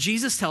massive when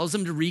Jesus tells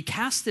him to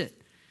recast it.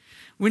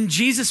 When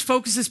Jesus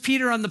focuses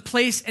Peter on the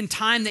place and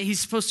time that he's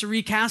supposed to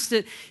recast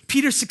it,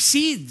 Peter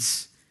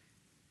succeeds.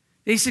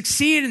 They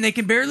succeed, and they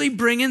can barely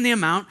bring in the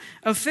amount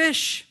of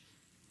fish.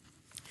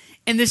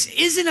 And this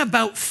isn't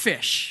about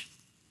fish.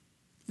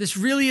 This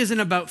really isn't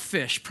about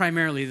fish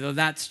primarily, though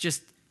that's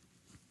just,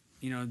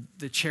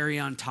 the cherry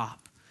on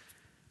top.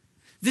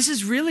 This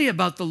is really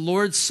about the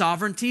Lord's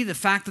sovereignty, the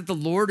fact that the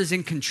Lord is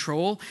in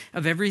control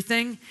of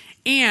everything,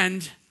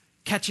 and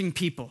catching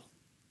people,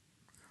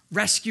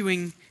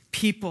 rescuing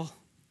people.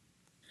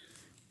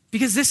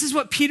 Because this is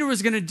what Peter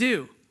was going to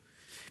do.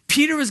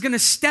 Peter was going to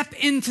step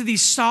into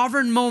these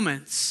sovereign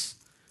moments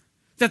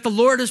that the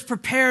Lord has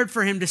prepared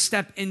for him to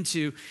step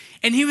into.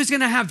 And he was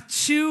going to have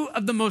two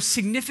of the most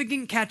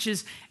significant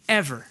catches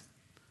ever.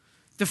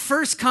 The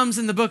first comes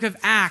in the book of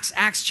Acts,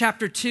 Acts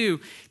chapter 2.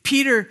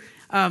 Peter,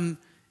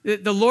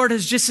 the Lord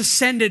has just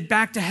ascended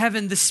back to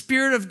heaven. The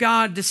Spirit of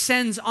God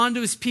descends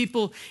onto his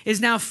people,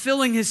 is now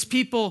filling his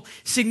people.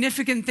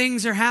 Significant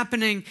things are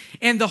happening.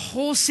 And the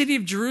whole city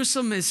of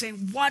Jerusalem is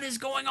saying, what is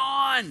going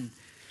on?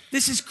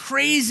 This is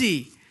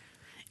crazy.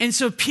 And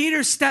so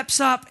Peter steps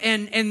up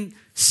and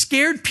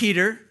scared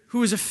Peter, who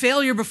was a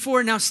failure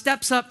before, now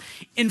steps up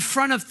in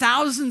front of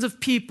thousands of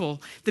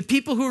people, the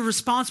people who are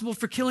responsible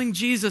for killing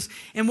Jesus.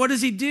 And what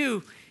does he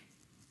do?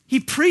 He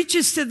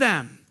preaches to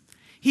them.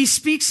 He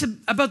speaks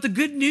about the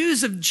good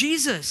news of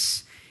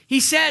Jesus. He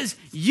says,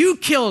 you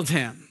killed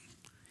him.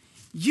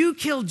 You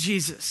killed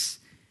Jesus.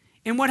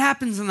 And what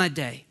happens on that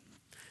day?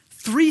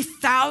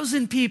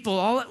 3,000 people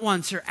all at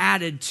once are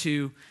added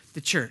to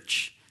the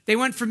church. They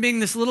went from being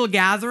this little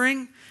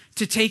gathering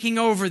to taking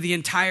over the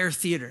entire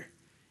theater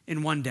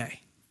in one day.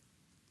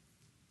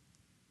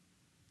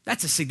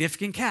 That's a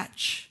significant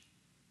catch.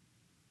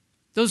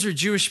 Those are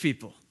Jewish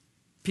people,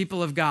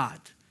 people of God,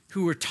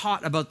 who were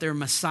taught about their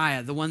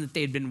Messiah, the one that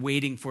they had been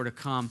waiting for to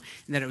come,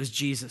 and that it was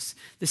Jesus.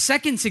 The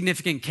second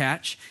significant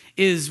catch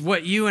is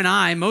what you and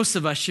I, most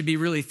of us, should be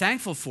really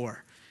thankful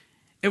for.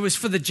 It was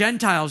for the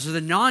Gentiles or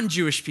the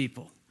non-Jewish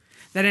people.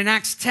 That in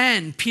Acts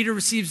 10, Peter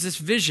receives this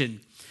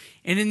vision.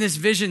 And in this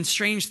vision,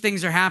 strange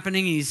things are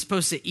happening. He's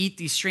supposed to eat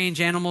these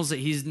strange animals that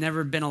he's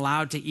never been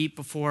allowed to eat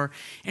before.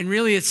 And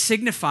really it's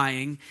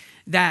signifying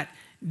that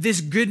this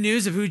good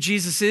news of who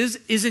Jesus is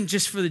isn't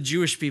just for the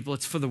Jewish people,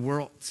 it's for the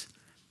world.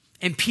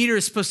 And Peter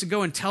is supposed to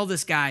go and tell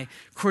this guy,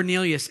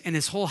 Cornelius, and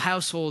his whole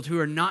household who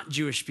are not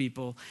Jewish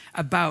people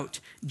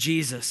about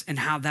Jesus and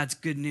how that's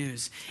good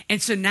news.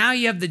 And so now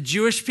you have the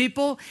Jewish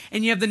people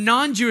and you have the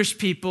non-Jewish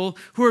people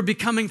who are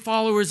becoming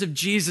followers of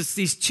Jesus.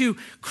 These two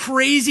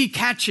crazy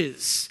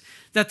catches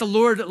that the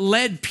Lord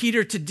led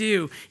Peter to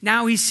do.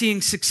 Now he's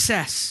seeing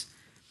success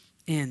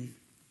in.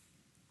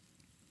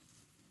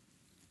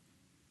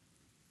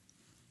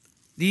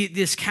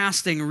 This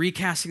recasting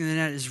the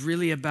net is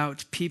really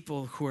about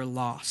people who are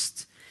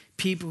lost,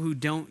 people who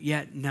don't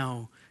yet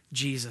know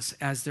Jesus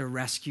as their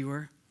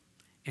rescuer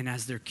and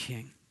as their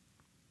king.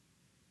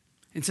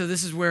 And so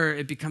this is where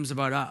it becomes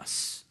about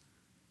us,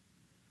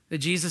 that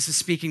Jesus is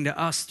speaking to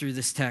us through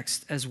this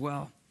text as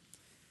well.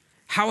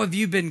 How have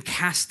you been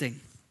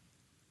casting?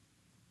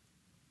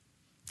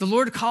 The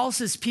Lord calls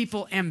his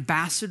people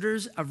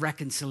ambassadors of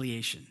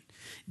reconciliation.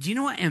 Do you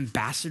know what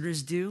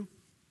ambassadors do?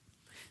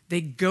 They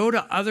go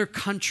to other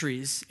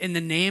countries in the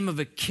name of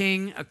a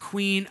king, a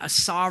queen, a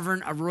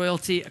sovereign, a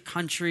royalty, a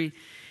country,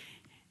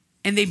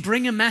 and they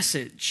bring a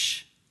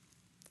message.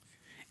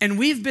 And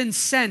we've been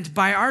sent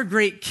by our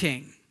great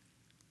king.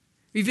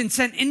 We've been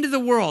sent into the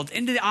world,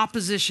 into the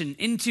opposition,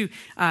 into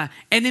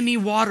enemy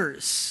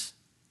waters,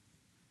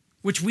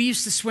 which we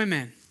used to swim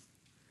in.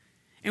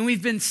 And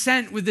we've been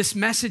sent with this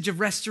message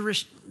of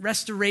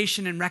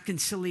restoration and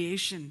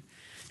reconciliation.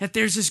 That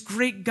there's this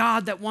great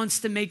God that wants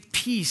to make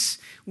peace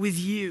with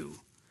you.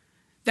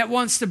 That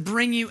wants to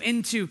bring you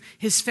into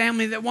his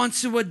family. That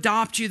wants to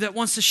adopt you. That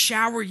wants to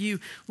shower you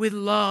with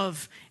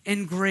love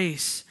and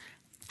grace.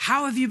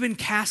 How have you been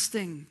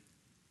casting?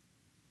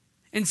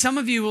 And some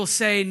of you will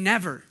say,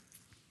 never.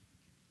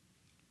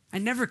 I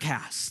never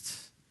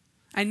cast.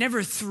 I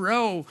never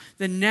throw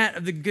the net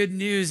of the good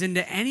news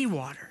into any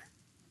water.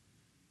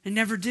 I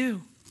never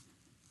do.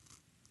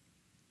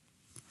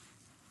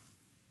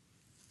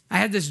 I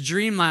had this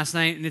dream last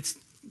night, and it's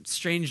a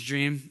strange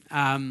dream.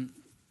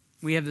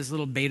 We have this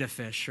little betta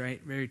fish,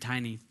 right? Very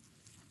tiny.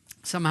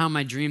 Somehow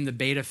my dream, the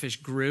betta fish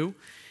grew,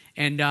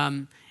 and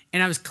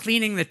I was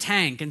cleaning the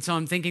tank, and so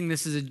I'm thinking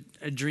this is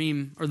a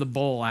dream, or the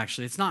bowl,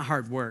 actually. It's not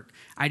hard work.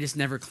 I just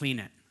never clean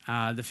it.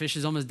 The fish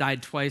has almost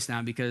died twice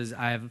now because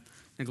I have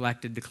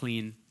neglected to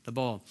clean the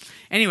bowl.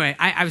 Anyway,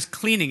 I was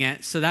cleaning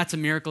it, so that's a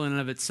miracle in and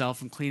of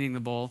itself. I'm cleaning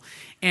the bowl.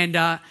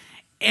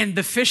 And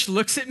the fish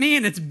looks at me,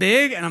 and it's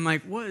big, and I'm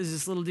like, what is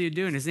this little dude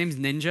doing? His name's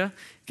Ninja,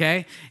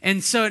 okay?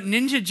 And so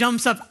Ninja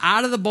jumps up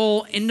out of the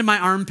bowl into my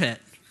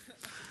armpit.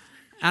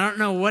 I don't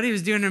know what he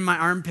was doing in my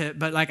armpit,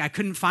 but I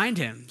couldn't find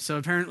him. So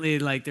apparently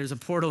there's a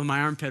portal in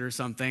my armpit or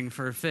something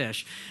for a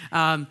fish.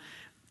 But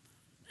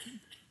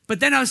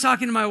then I was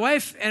talking to my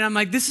wife, and I'm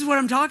like, this is what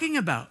I'm talking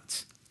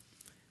about.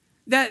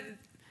 That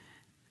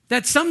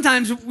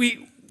sometimes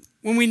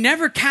when we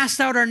never cast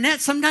out our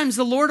net, sometimes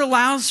the Lord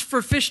allows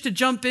for fish to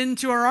jump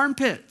into our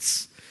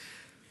armpits.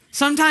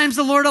 Sometimes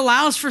the Lord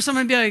allows for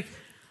someone to be like,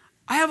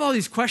 I have all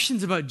these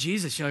questions about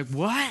Jesus. You're like,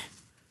 what?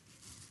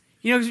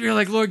 You're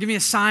like, Lord, give me a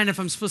sign if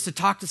I'm supposed to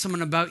talk to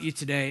someone about you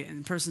today.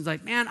 And the person's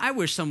like, man, I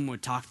wish someone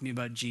would talk to me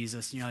about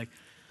Jesus. And you're like,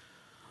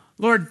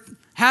 Lord,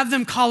 have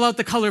them call out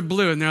the color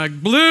blue. And they're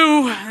like,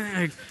 blue.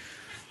 Like,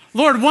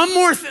 Lord, one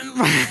more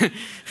thing.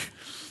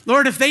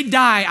 Lord, if they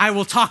die, I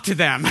will talk to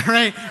them,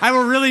 right? I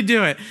will really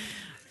do it,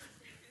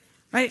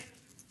 right?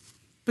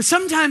 But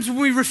sometimes when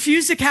we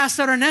refuse to cast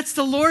out our nets,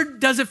 the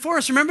Lord does it for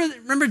us.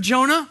 Remember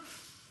Jonah?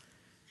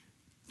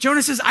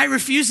 Jonah says, I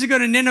refuse to go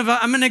to Nineveh.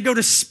 I'm going to go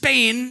to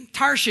Spain,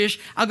 Tarshish.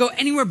 I'll go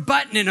anywhere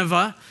but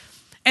Nineveh.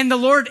 And the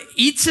Lord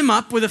eats him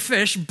up with a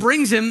fish,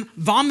 brings him,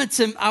 vomits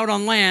him out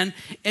on land,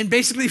 and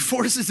basically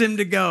forces him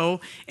to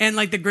go. And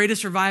like the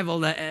greatest revival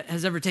that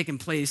has ever taken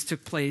place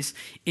took place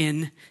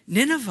in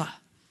Nineveh.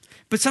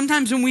 But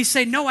sometimes when we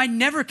say, no, I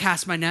never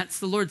cast my nets,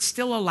 the Lord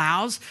still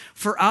allows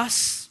for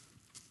us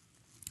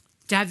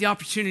to have the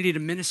opportunity to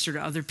minister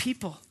to other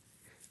people.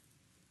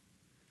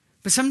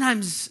 But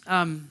sometimes,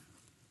 no,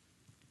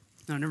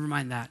 never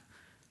mind that.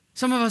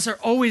 Some of us are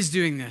always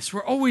doing this.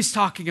 We're always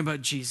talking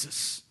about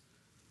Jesus.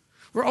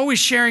 We're always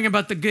sharing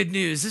about the good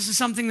news. This is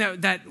something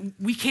that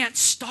we can't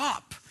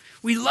stop.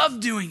 We love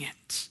doing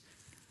it.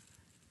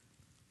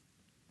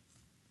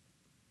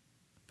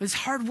 But it's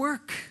hard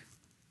work.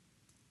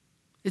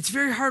 It's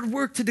very hard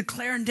work to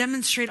declare and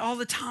demonstrate all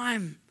the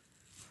time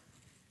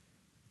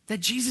that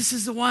Jesus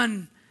is the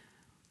one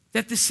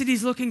that the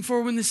city's looking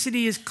for when the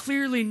city is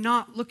clearly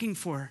not looking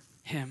for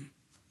him.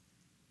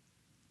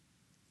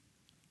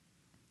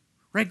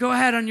 Right? Go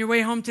ahead on your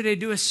way home today,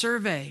 do a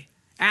survey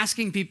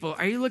asking people,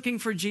 are you looking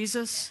for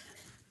Jesus?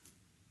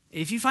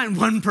 If you find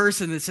one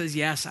person that says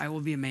yes, I will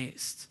be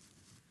amazed.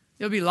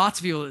 There'll be lots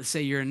of people that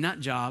say you're a nut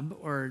job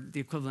or the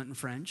equivalent in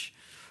French,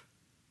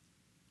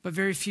 but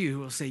very few who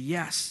will say,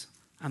 yes,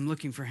 I'm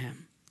looking for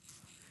him.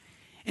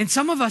 And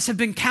some of us have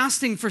been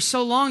casting for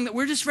so long that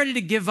we're just ready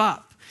to give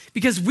up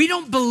because we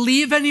don't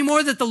believe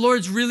anymore that the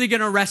Lord's really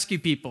going to rescue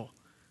people.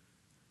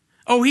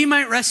 Oh, he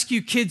might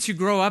rescue kids who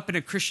grow up in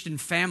a Christian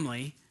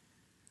family.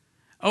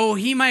 Oh,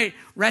 he might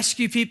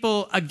rescue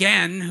people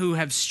again who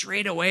have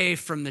strayed away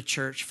from the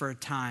church for a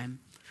time.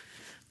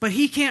 But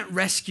he can't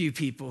rescue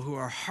people who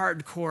are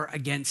hardcore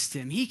against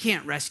him. He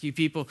can't rescue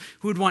people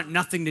who would want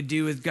nothing to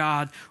do with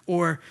God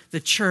or the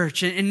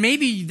church. And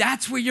maybe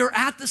that's where you're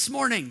at this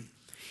morning.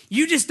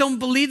 You just don't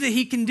believe that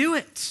he can do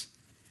it.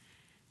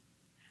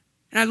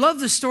 And I love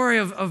the story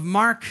of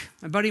Mark,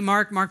 my buddy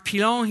Mark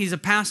Pilon. He's a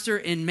pastor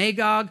in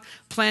Magog,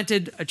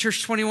 planted a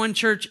Church 21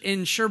 church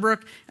in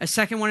Sherbrooke, a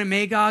second one in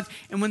Magog.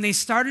 And when they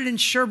started in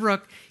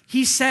Sherbrooke,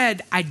 he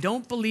said, I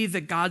don't believe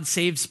that God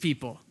saves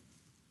people.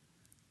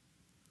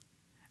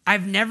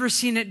 I've never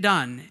seen it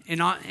done.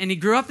 And he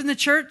grew up in the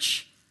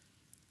church,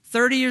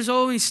 30 years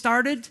old when he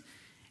started.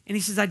 And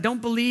he says, I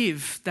don't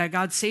believe that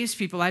God saves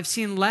people. I've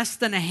seen less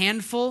than a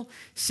handful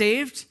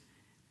saved,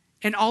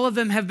 and all of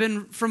them have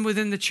been from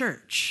within the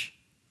church.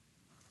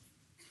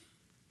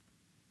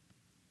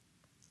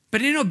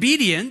 But in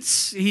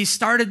obedience, he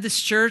started this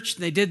church.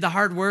 They did the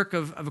hard work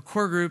of a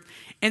core group.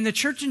 And the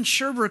church in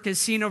Sherbrooke has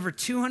seen over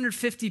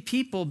 250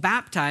 people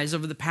baptized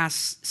over the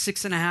past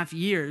 6.5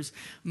 years,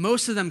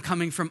 most of them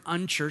coming from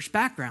unchurched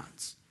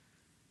backgrounds.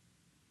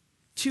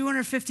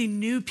 250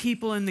 new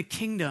people in the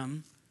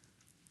kingdom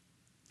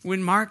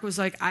when Mark was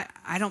like,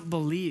 I don't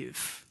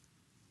believe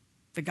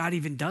that God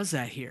even does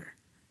that here.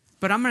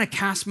 But I'm going to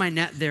cast my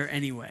net there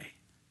anyway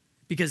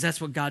because that's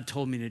what God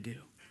told me to do.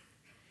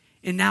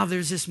 And now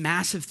there's this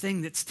massive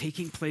thing that's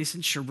taking place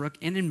in Sherbrooke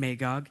and in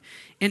Magog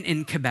and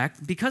in Quebec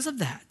because of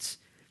that.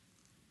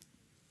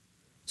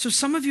 So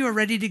some of you are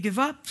ready to give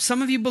up.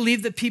 Some of you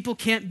believe that people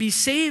can't be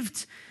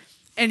saved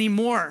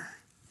anymore.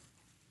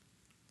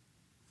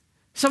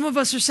 Some of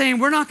us are saying,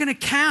 we're not going to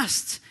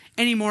cast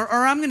anymore,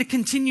 or I'm going to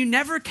continue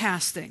never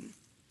casting.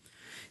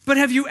 But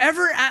have you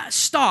ever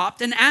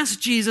stopped and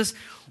asked Jesus,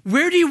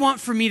 where do you want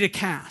for me to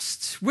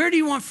cast? Where do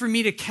you want for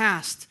me to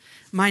cast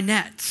my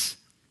net?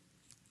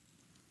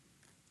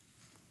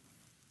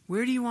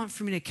 Where do you want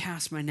for me to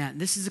cast my net?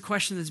 And this is a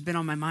question that's been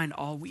on my mind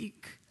all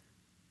week.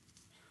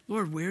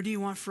 Lord, where do you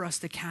want for us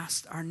to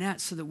cast our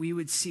net so that we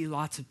would see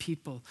lots of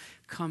people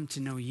come to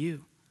know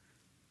you?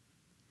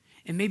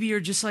 And maybe you're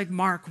just like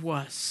Mark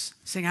was,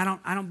 saying, I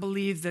don't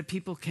believe that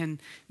people can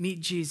meet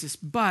Jesus,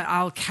 but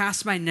I'll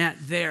cast my net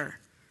there.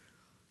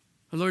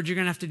 But Lord, you're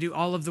going to have to do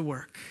all of the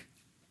work.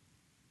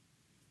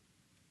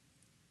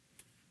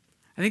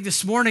 I think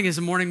this morning is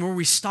a morning where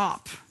we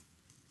stop.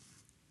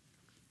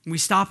 We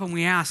stop and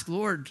we ask,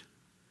 Lord,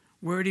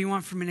 where do you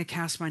want for me to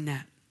cast my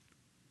net?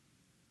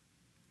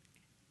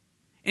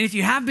 And if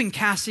you have been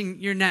casting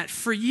your net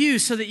for you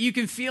so that you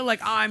can feel like,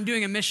 I'm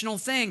doing a missional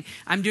thing,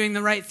 I'm doing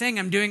the right thing,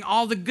 I'm doing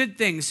all the good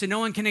things so no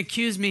one can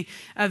accuse me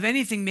of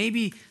anything,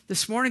 maybe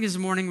this morning is a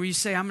morning where you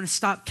say, I'm going to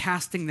stop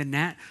casting the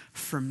net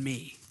for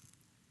me.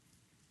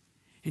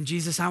 And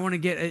Jesus, I want to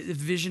get a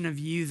vision of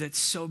you that's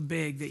so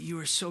big, that you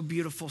are so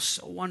beautiful,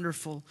 so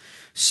wonderful,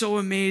 so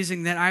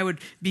amazing, that I would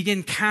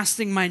begin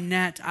casting my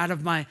net out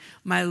of my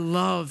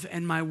love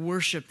and my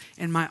worship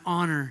and my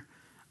honor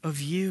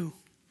of you.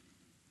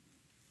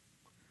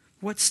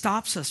 What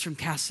stops us from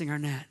casting our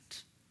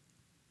net?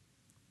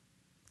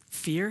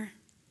 Fear?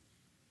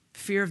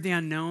 Fear of the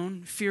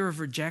unknown, fear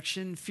of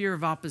rejection, fear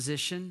of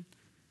opposition,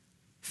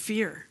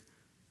 fear.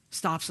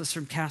 stops us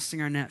from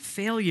casting our net?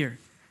 Failure.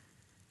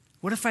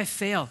 What if I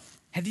fail?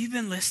 Have you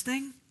been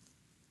listening?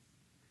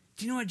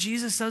 Do you know what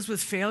Jesus does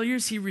with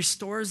failures? He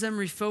restores them,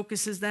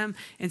 refocuses them,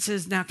 and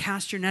says, now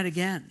cast your net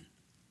again.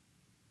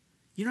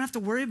 You don't have to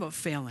worry about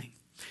failing.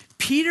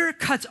 Peter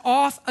cuts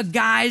off a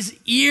guy's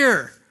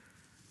ear.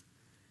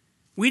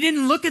 We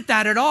didn't look at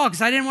that at all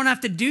because I didn't want to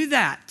have to do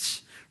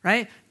that,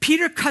 right?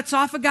 Peter cuts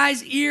off a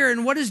guy's ear,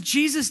 and what does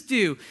Jesus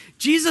do?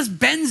 Jesus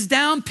bends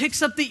down,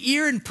 picks up the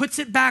ear, and puts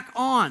it back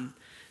on.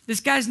 This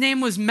guy's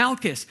name was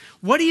Malchus.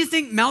 What do you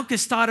think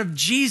Malchus thought of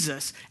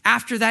Jesus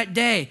after that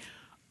day?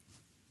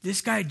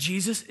 This guy,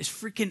 Jesus, is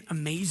freaking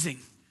amazing,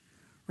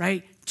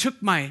 right?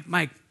 Took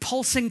my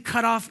pulsing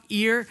cut off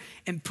ear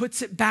and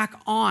puts it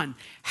back on.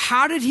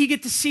 How did he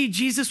get to see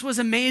Jesus was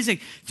amazing?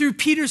 Through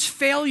Peter's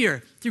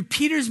failure, through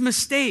Peter's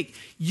mistake.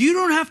 You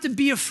don't have to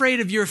be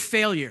afraid of your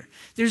failure.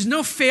 There's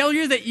no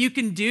failure that you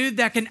can do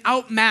that can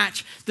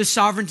outmatch the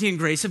sovereignty and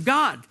grace of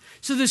God.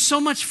 So there's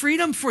so much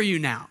freedom for you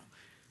now.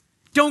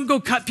 Don't go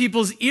cut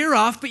people's ear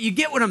off, but you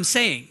get what I'm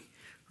saying,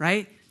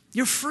 right?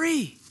 You're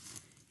free.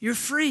 You're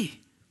free.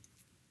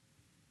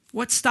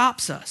 What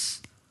stops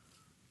us?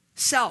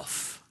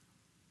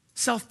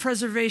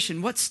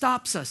 Self-preservation. What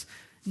stops us?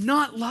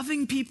 Not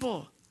loving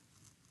people.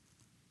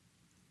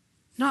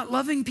 Not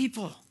loving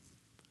people.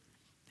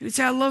 You would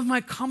say, I love my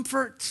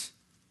comfort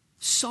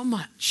so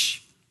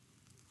much.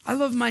 I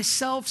love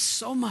myself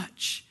so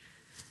much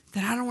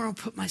that I don't want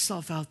to put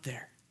myself out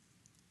there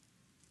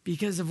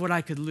because of what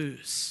I could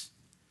lose.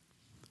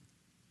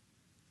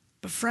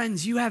 But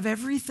friends, you have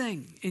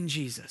everything in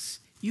Jesus.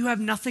 You have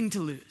nothing to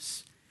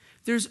lose.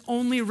 There's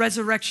only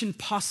resurrection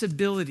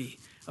possibility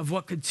of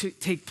what could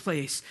take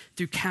place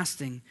through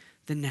casting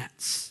the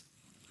nets.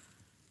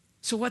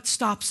 So what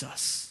stops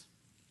us?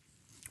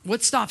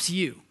 What stops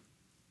you?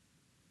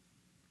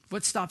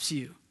 What stops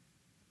you?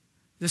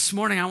 This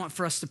morning, I want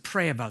for us to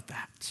pray about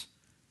that.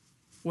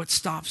 What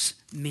stops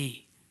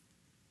me?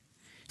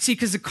 See,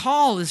 because the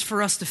call is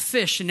for us to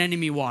fish in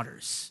enemy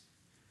waters,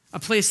 a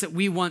place that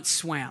we once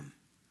swam.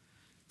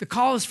 The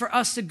call is for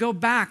us to go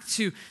back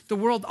to the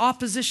world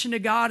opposition to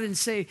God and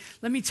say,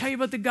 let me tell you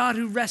about the God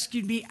who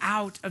rescued me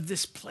out of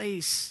this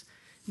place.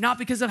 Not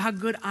because of how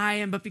good I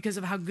am, but because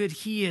of how good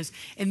he is.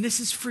 And this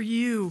is for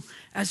you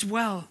as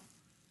well.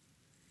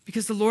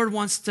 Because the Lord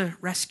wants to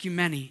rescue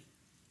many.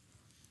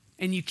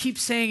 And you keep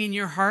saying in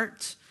your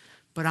heart,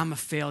 but I'm a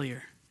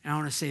failure. And I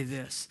want to say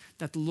this,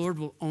 that the Lord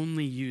will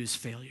only use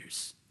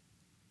failures.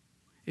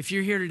 If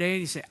you're here today and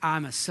you say,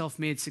 I'm a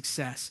self-made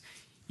success,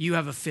 you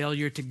have a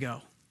failure to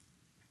go.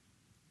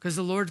 Because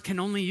the Lord can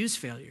only use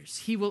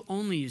failures. He will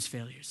only use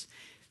failures.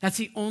 That's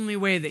the only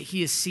way that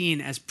he is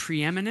seen as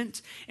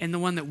preeminent and the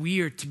one that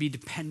we are to be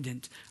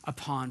dependent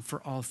upon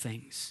for all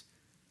things.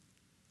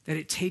 That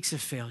it takes a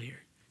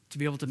failure to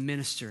be able to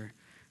minister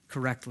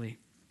correctly.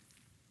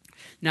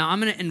 Now, I'm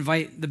going to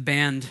invite the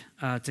band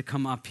to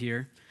come up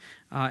here,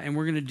 and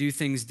we're going to do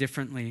things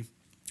differently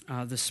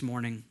this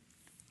morning.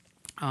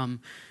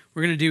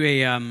 We're going to do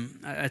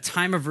a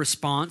time of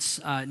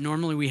response.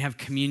 Normally we have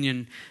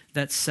communion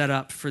that's set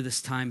up for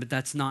this time, but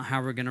that's not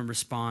how we're going to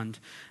respond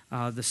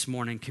this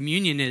morning.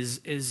 Communion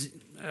is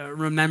a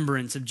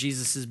remembrance of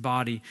Jesus'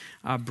 body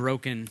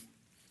broken.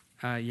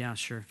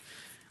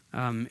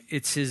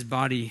 It's his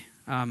body,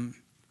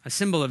 a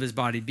symbol of his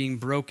body being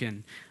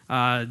broken.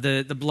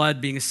 The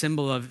blood being a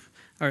symbol of,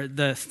 or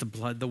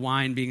the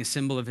wine being a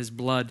symbol of his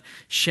blood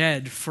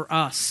shed for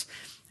us.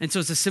 And so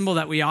it's a symbol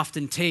that we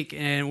often take,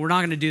 and we're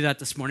not going to do that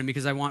this morning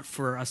because I want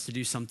for us to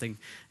do something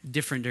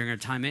different during our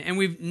time. And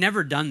we've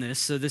never done this,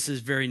 so this is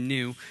very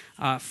new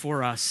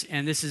for us.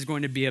 And this is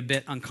going to be a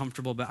bit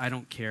uncomfortable, but I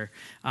don't care.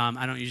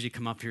 I don't usually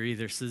come up here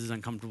either, so this is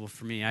uncomfortable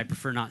for me. I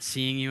prefer not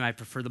seeing you. I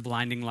prefer the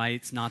blinding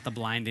lights, not the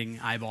blinding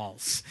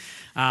eyeballs.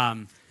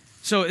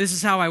 So this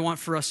is how I want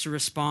for us to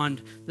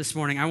respond this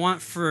morning. I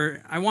want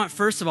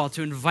first of all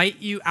to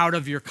invite you out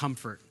of your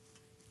comfort,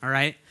 all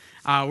right?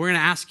 I'm going to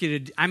ask you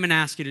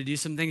to do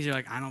some things. You're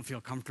like, I don't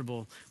feel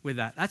comfortable with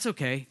that. That's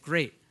okay.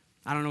 Great.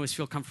 I don't always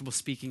feel comfortable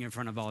speaking in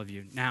front of all of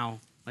you. Now,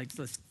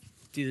 let's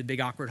do the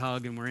big awkward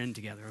hug and we're in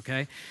together,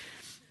 okay?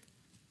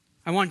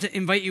 I want to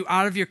invite you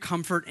out of your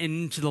comfort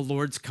and into the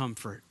Lord's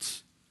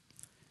comfort.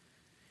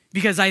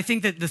 Because I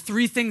think that the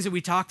three things that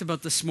we talked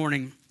about this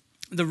morning,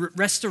 the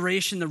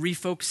restoration, the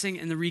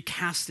refocusing, and the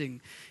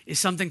recasting, is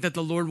something that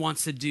the Lord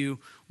wants to do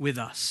with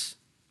us.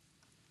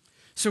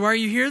 So are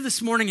you here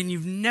this morning and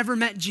you've never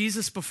met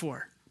Jesus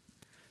before?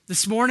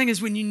 This morning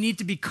is when you need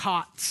to be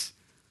caught.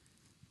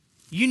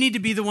 You need to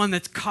be the one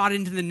that's caught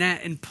into the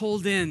net and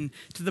pulled in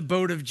to the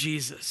boat of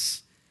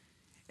Jesus.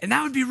 And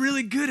that would be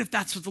really good if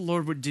that's what the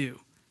Lord would do.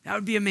 That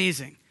would be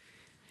amazing.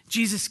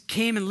 Jesus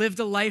came and lived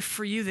a life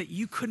for you that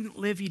you couldn't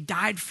live. He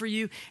died for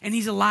you, and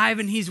he's alive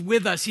and he's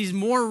with us. He's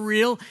more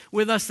real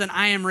with us than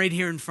I am right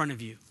here in front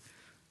of you.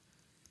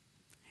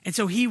 And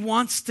so he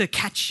wants to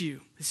catch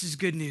you. This is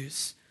good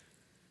news.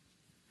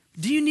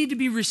 Do you need to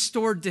be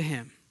restored to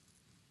him?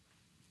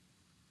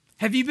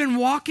 Have you been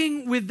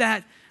walking with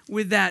that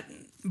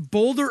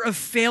boulder of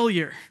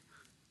failure?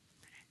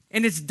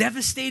 and it's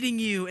devastating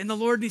you, and the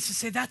Lord needs to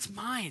say, that's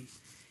mine.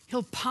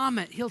 He'll palm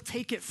it. He'll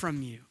take it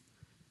from you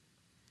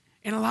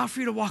and allow for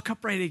you to walk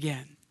upright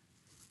again.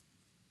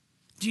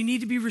 Do you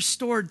need to be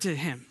restored to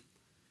him?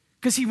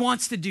 Because he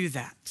wants to do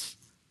that.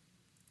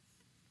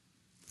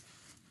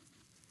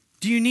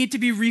 Do you need to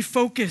be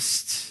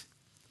refocused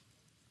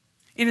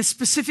in a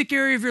specific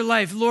area of your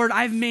life? Lord,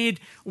 I've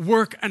made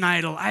work an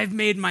idol. I've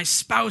made my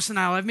spouse an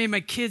idol. I've made my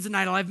kids an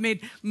idol. I've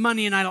made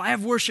money an idol. I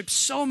have worshiped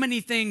so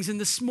many things. And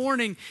this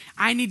morning,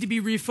 I need to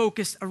be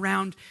refocused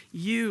around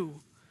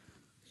you.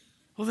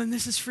 Well, then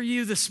this is for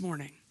you this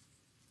morning.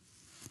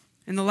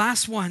 And the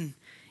last one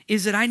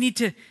is that I need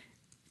to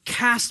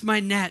cast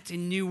my net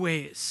in new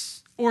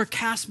ways, or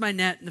cast my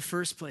net in the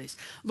first place.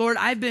 Lord,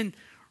 I've been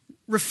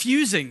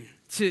refusing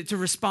to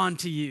respond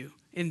to you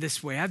in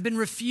this way. I've been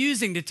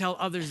refusing to tell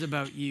others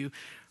about you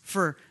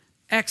for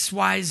X,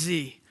 Y,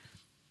 Z.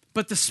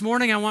 But this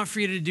morning, I want for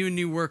you to do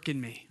new work in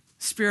me.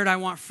 Spirit, I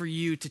want for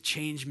you to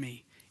change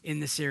me in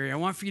this area. I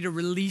want for you to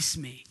release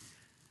me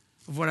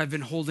of what I've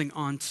been holding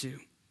on to.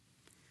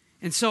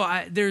 And so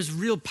there's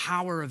real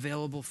power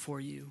available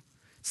for you.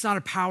 It's not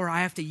a power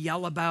I have to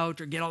yell about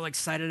or get all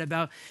excited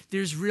about.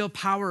 There's real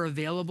power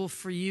available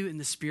for you in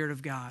the Spirit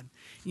of God.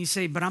 And you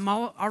say, but I'm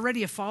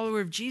already a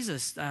follower of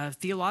Jesus.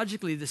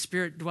 Theologically, the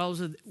Spirit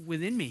dwells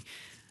within me.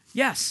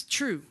 Yes,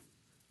 true.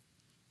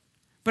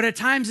 But at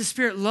times, the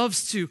Spirit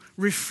loves to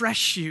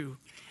refresh you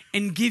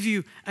and give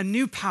you a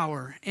new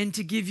power and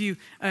to give you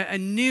a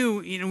new,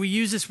 we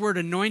use this word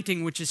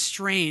anointing, which is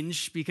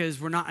strange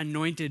because we're not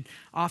anointed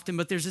often,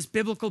 but there's this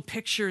biblical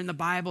picture in the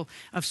Bible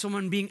of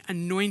someone being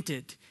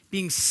anointed,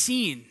 being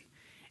seen.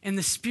 And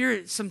the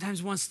Spirit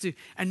sometimes wants to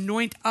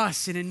anoint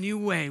us in a new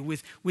way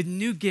with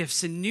new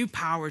gifts and new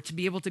power to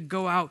be able to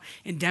go out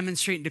and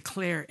demonstrate and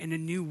declare in a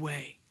new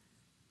way.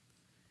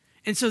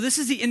 And so this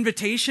is the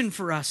invitation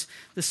for us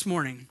this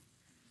morning.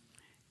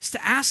 Is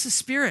to ask the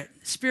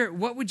Spirit,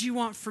 what would you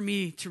want for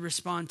me to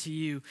respond to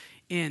you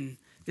in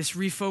this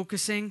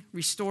refocusing,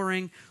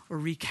 restoring, or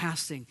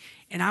recasting?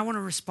 And I want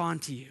to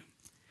respond to you.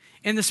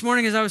 And this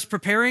morning as I was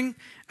preparing,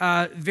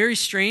 very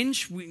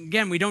strange. We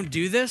don't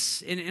do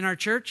this in our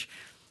church,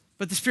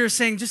 but the Spirit is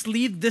saying, just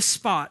leave this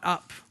spot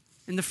up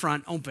in the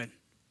front open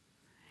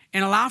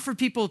and allow for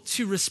people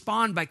to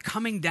respond by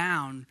coming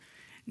down,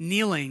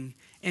 kneeling,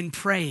 and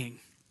praying.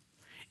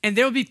 And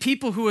there will be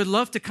people who would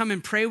love to come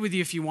and pray with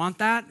you if you want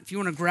that. If you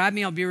want to grab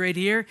me, I'll be right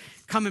here.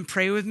 Come and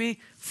pray with me.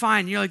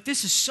 Fine. You're like,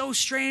 this is so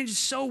strange. It's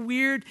so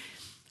weird.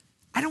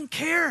 I don't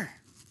care.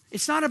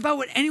 It's not about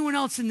what anyone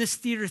else in this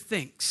theater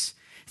thinks.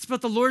 It's about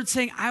the Lord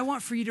saying, I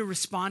want for you to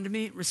respond to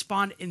me,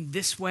 respond in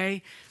this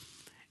way,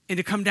 and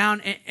to come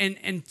down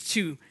and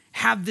to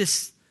have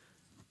this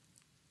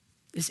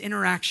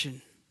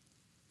interaction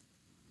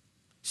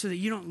so that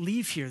you don't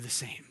leave here the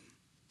same.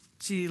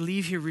 So you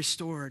leave here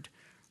restored,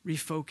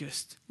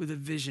 refocused, with a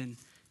vision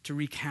to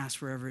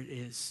recast wherever it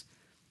is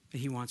that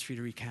he wants for you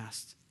to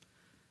recast.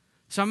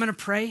 So I'm going to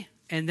pray,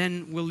 and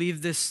then we'll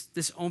leave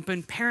this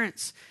open.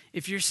 Parents,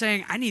 if you're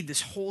saying, I need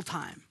this whole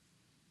time,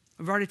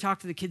 I've already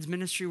talked to the kids'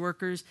 ministry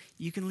workers.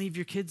 You can leave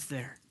your kids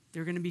there.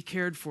 They're going to be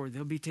cared for.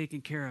 They'll be taken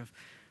care of.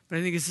 But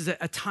I think this is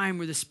a time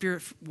where the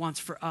Spirit wants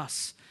for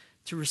us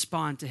to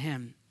respond to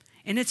him.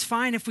 And it's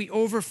fine if we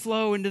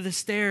overflow into the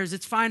stairs.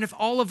 It's fine if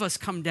all of us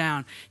come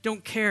down.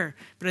 Don't care.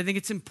 But I think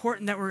it's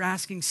important that we're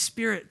asking,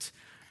 Spirit,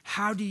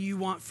 how do you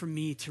want for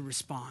me to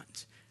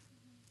respond?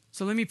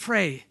 So let me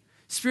pray.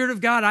 Spirit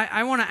of God,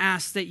 I want to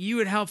ask that you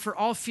would help for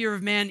all fear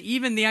of man,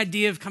 even the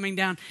idea of coming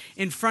down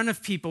in front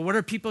of people. What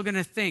are people going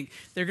to think?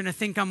 They're going to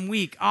think I'm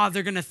weak.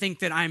 They're going to think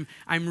that I'm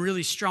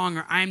really strong,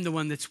 or I'm the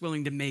one that's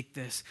willing to make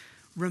this.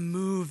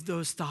 Remove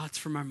those thoughts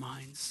from our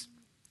minds.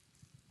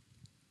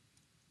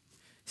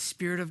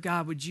 Spirit of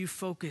God, would you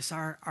focus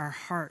our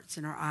hearts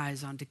and our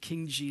eyes onto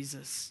King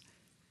Jesus,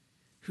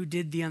 who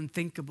did the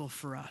unthinkable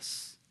for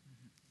us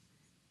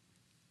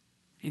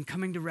in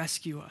coming to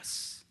rescue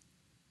us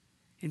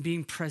and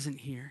being present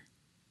here.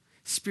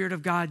 Spirit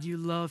of God, you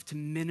love to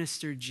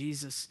minister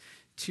Jesus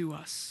to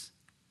us.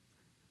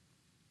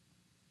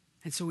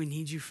 And so we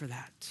need you for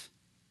that.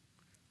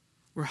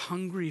 We're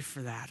hungry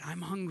for that.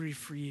 I'm hungry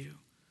for you.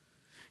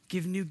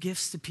 Give new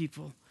gifts to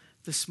people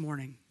this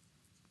morning.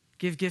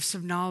 Give gifts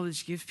of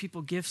knowledge. Give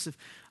people gifts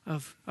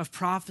of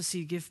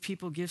prophecy. Give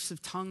people gifts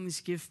of tongues.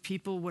 Give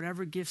people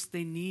whatever gifts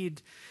they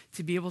need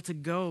to be able to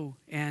go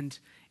and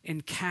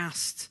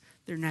cast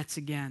their nets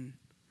again.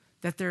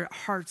 That their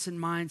hearts and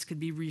minds could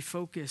be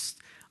refocused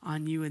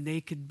on you, and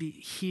they could be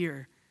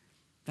hear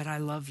that I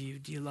love you.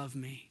 Do you love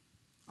me?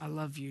 I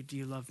love you. Do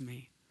you love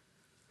me?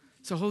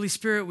 So Holy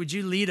Spirit, would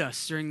you lead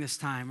us during this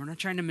time? We're not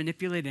trying to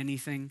manipulate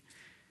anything.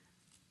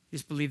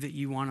 Just believe that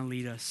you want to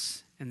lead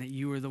us and that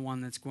you are the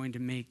one that's going to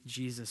make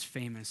Jesus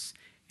famous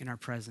in our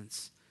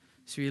presence.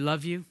 So we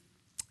love you.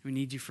 We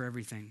need you for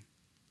everything.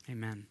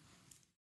 Amen.